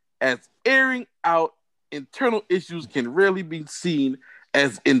trademark, as airing out internal issues can rarely be seen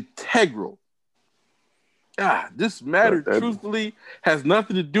as integral. This matter, truthfully, has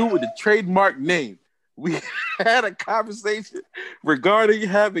nothing to do with the trademark name. We had a conversation regarding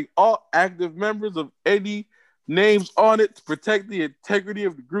having all active members of any names on it to protect the integrity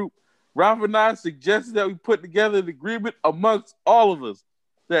of the group. Ralph and I suggested that we put together an agreement amongst all of us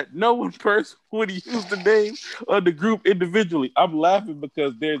that no one person would use the name of the group individually. I'm laughing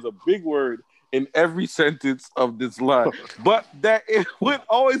because there's a big word in every sentence of this line, but that it would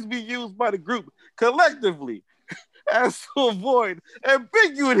always be used by the group collectively as to avoid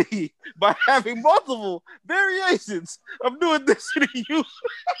ambiguity by having multiple variations of doing this in the use.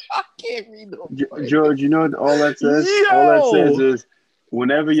 I can't read no George, you know what all that says? Yo! All that says is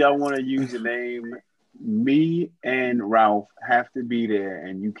whenever y'all want to use a name, me and Ralph have to be there,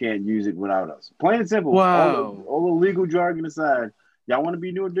 and you can't use it without us. Plain and simple. Wow. All the legal jargon aside, y'all want to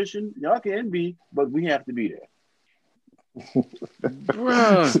be New Edition? Y'all can be, but we have to be there.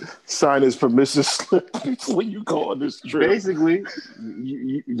 Bruh. Sign his permission slip when you go on this trip. Basically,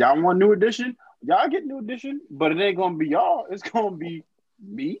 y'all want New Edition? Y'all get New Edition, but it ain't gonna be y'all. It's gonna be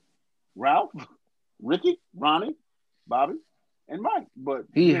me, Ralph, Ricky, Ronnie, Bobby, and Mike. But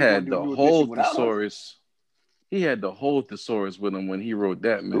he had the whole thesaurus. He had the whole thesaurus with him when he wrote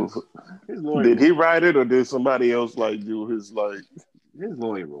that, man. Did he write it, or did somebody else do his His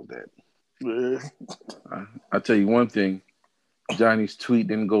lawyer wrote that. Yeah. I'll tell you one thing. Johnny's tweet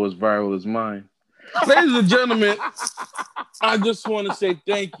didn't go as viral as mine. Ladies and gentlemen, I just want to say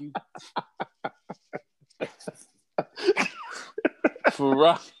thank you for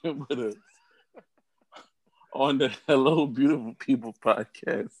rocking with us on the Hello Beautiful People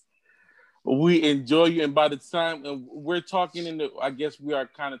podcast. We enjoy you, and by the time we're talking I guess we are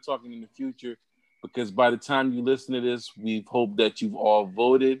kind of talking in the future, because by the time you listen to this, we've hoped that you've all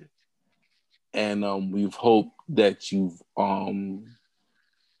voted. And we've hoped that you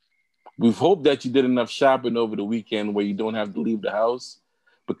did enough shopping over the weekend where you don't have to leave the house,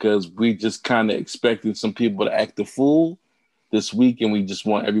 because we just kind of expecting some people to act a fool this week, and we just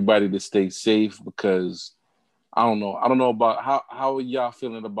want everybody to stay safe, because I don't know about how are y'all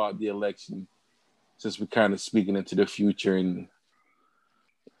feeling about the election, since we're kind of speaking into the future, and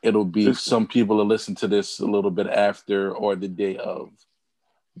it'll be some people will listen to this a little bit after or the day of.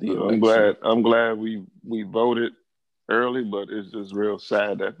 I'm glad we voted early, but it's just real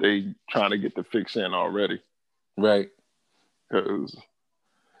sad that they trying to get the fix in already. Right. Because,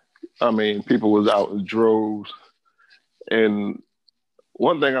 people was out in droves. And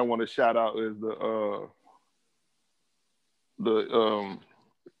one thing I want to shout out is the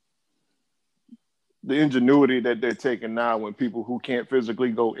ingenuity that they're taking now when people who can't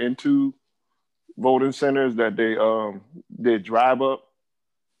physically go into voting centers, that they drive up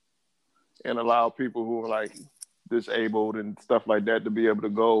and allow people who are disabled and stuff like that to be able to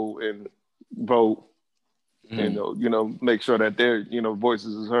go and vote, and make sure that their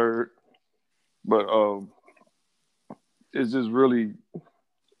voices is heard. But it's just really,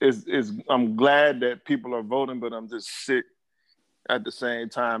 I'm glad that people are voting, but I'm just sick at the same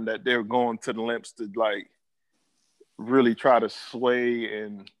time that they're going to the lengths to really try to sway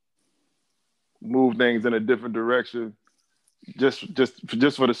and move things in a different direction. Just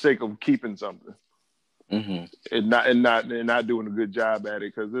for the sake of keeping something, and not doing a good job at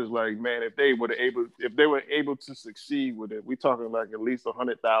it. Because it's man, if they were able to succeed with it, we're talking at least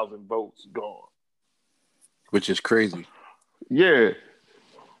 100,000 votes gone, which is crazy. Yeah,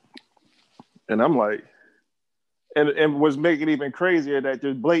 and I'm and what's making it even crazier that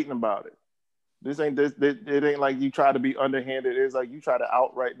they're blatant about it. It ain't like you try to be underhanded. It's you try to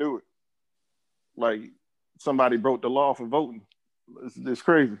outright do it. Somebody broke the law for voting. It's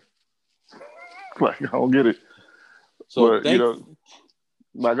crazy. I don't get it. So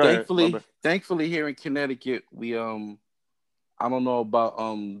but, thankfully here in Connecticut, we I don't know about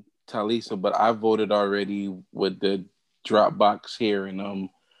Talisa, but I voted already with the drop box here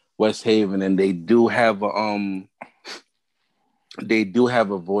in West Haven, and they do have a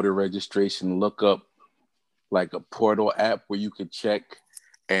voter registration lookup, a portal app where you could check,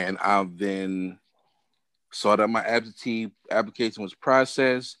 and I've been saw that my absentee application was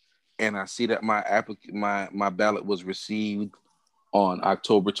processed, and I see that my ballot was received on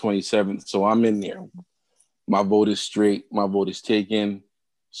October 27th. So I'm in there. My vote is straight. My vote is taken.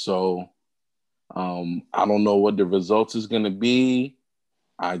 So I don't know what the results is going to be.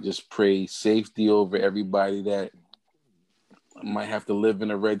 I just pray safety over everybody that might have to live in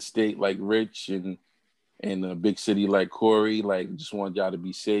a red state like Rich and in a big city like Corey. Like, just want y'all to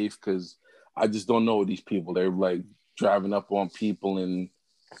be safe because I just don't know these people. They're like driving up on people and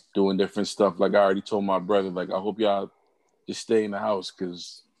doing different stuff. Like I already told my brother, like I hope y'all just stay in the house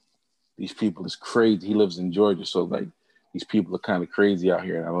because these people is crazy. He lives in Georgia, so like these people are kind of crazy out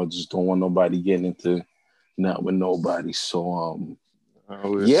here. And I just don't want nobody getting into not with nobody. So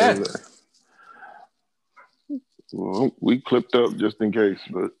yeah. Well, we clipped up just in case,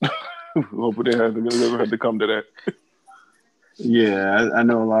 but hopefully they never had to come to that. Yeah, I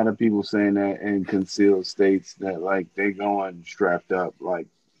know a lot of people saying that in concealed states that like they going strapped up. Like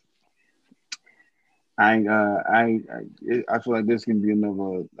I feel like this can be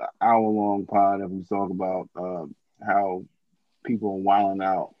another hour-long pod if we talk about how people are wilding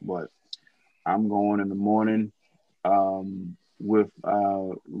out. But I'm going in the morning with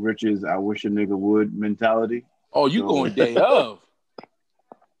Rich's "I wish a nigga would" mentality. Oh, you going day of?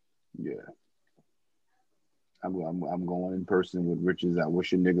 Yeah. I'm going in person with Rich's "I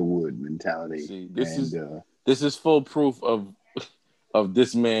wish a nigga would" mentality. See, this is full proof of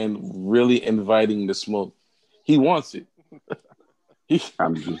this man really inviting the smoke. He wants it.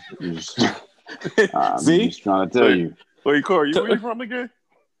 I'm just trying to tell you. Wait, Corey, where you from again?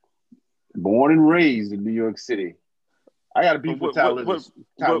 Born and raised in New York City. I got to be for Tyler. What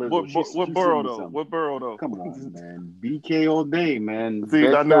borough though? What borough though? Come on, man. BK all day, man. See,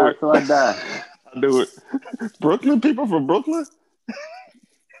 I knew it. Till I die. I knew it. Brooklyn, people from Brooklyn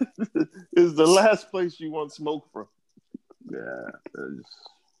is the last place you want smoke from. Yeah, I just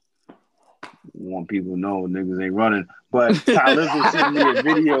want people to know niggas ain't running. But Tyler sent me a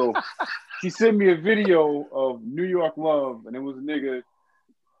video. She sent me a video of New York Love, and it was a nigga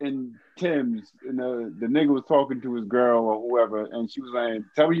in Tim's, and the nigga was talking to his girl or whoever, and she was like,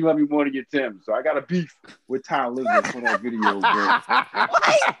 "Tell me you love me more than your Tim's." So I got a beef with Ty Elizabeth for that video, bro.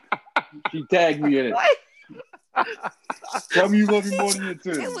 She tagged me in it. What? Tell me you love me more than your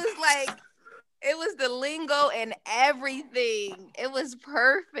Tim's. It was the lingo and everything. It was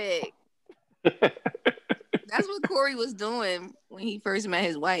perfect. That's what Corey was doing when he first met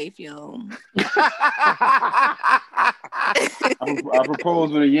his wife, yo. I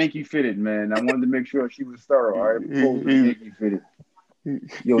proposed with a Yankee fitted, man. I wanted to make sure she was thorough. I proposed with a Yankee fitted.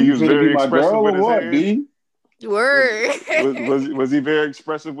 Yo, he you was finna very be my expressive girl with or his what, hands. B? Word. Was he very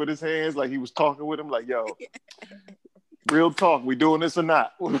expressive with his hands? Like he was talking with him, like, yo, real talk, we doing this or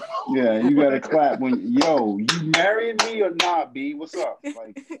not? Yeah, you gotta clap when, yo, you marrying me or not, B? What's up?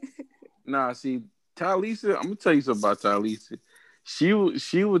 Like, nah, see, Talisa, I'm gonna tell you something about Talisa. She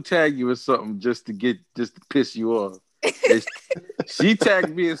would tag you with something just to piss you off. She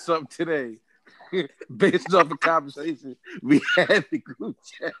tagged me in something today based off a conversation we had in the group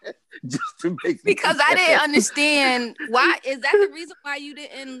chat just to make because I didn't understand why. Is that the reason why you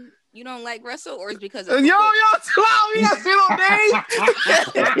don't like Russell, or is because of yo, we got shit on name.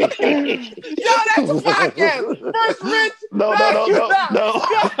 Yo, that's a podcast. First Rich. No.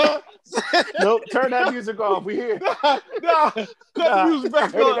 Nope, turn that music off. We here. Cut the music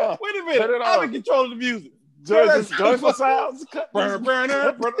back on. Wait a minute. I'm in control of the music. Joyful sounds. What's how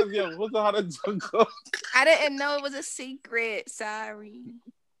that junk goes? I didn't know it was a secret. Sorry.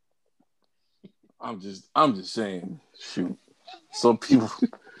 I'm just saying. Shoot. Some people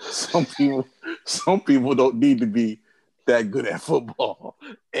don't need to be that good at football.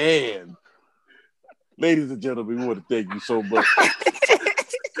 And ladies and gentlemen, we want to thank you so much for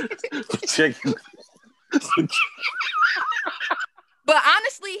checking. But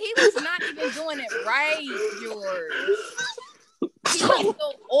honestly, he was not even doing it right, George. He was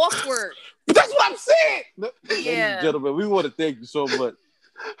so awkward. That's what I'm saying. Yeah. Ladies and gentlemen, we want to thank you so much.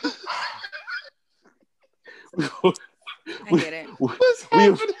 I get it.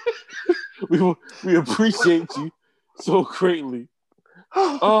 We appreciate you so greatly.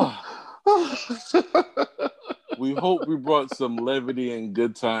 We hope we brought some levity and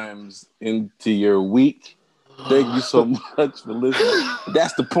good times into your week. Thank you so much for listening.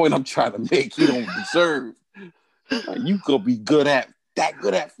 That's the point I'm trying to make. You don't deserve. You gonna be good at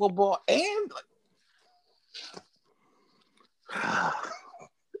football and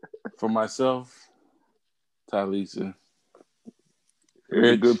for myself, Talisa.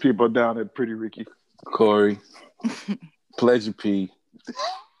 Very good people down at Pretty Ricky. Corey. Pleasure P.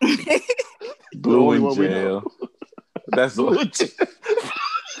 Blue in jail. That's Blue in jail.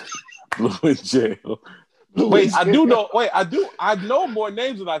 Blue in jail. Wait, I know more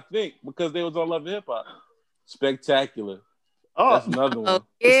names than I think because they was on Love and Hip Hop. Spectacular. Oh, that's another one. Oh,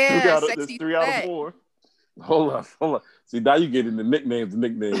 yeah, there's 3 out of 4. Hold on. See, now you get into nicknames.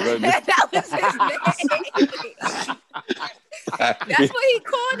 Right? That was his name. That's what he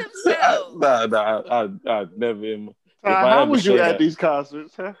called himself. I never. How was you at these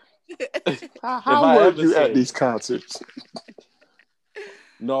concerts? Huh? How were you at these concerts?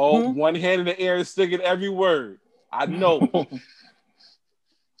 No, one hand in the air and singing every word. I know.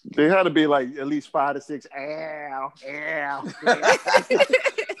 They had to be like at least 5 to 6. Ow, ow.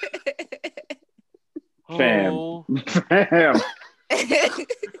 Fam.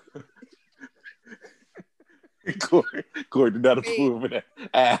 Corey did not approve of that.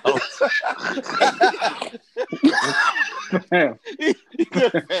 Ow.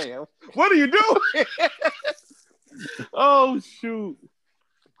 Fam. What are you doing? Oh, shoot.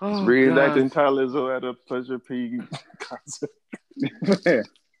 Oh, reenacting Tyler Lizzo at a Pleasure P concert.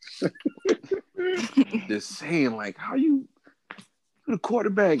 Just saying, like, how you the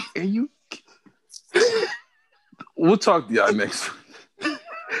quarterback and you. We'll talk to y'all next week.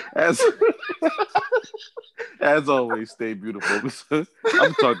 As always, stay beautiful. I'm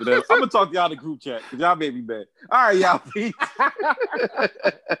gonna talk to them. I'm gonna talk to y'all in the group chat because y'all made me mad. All right, y'all. Peace.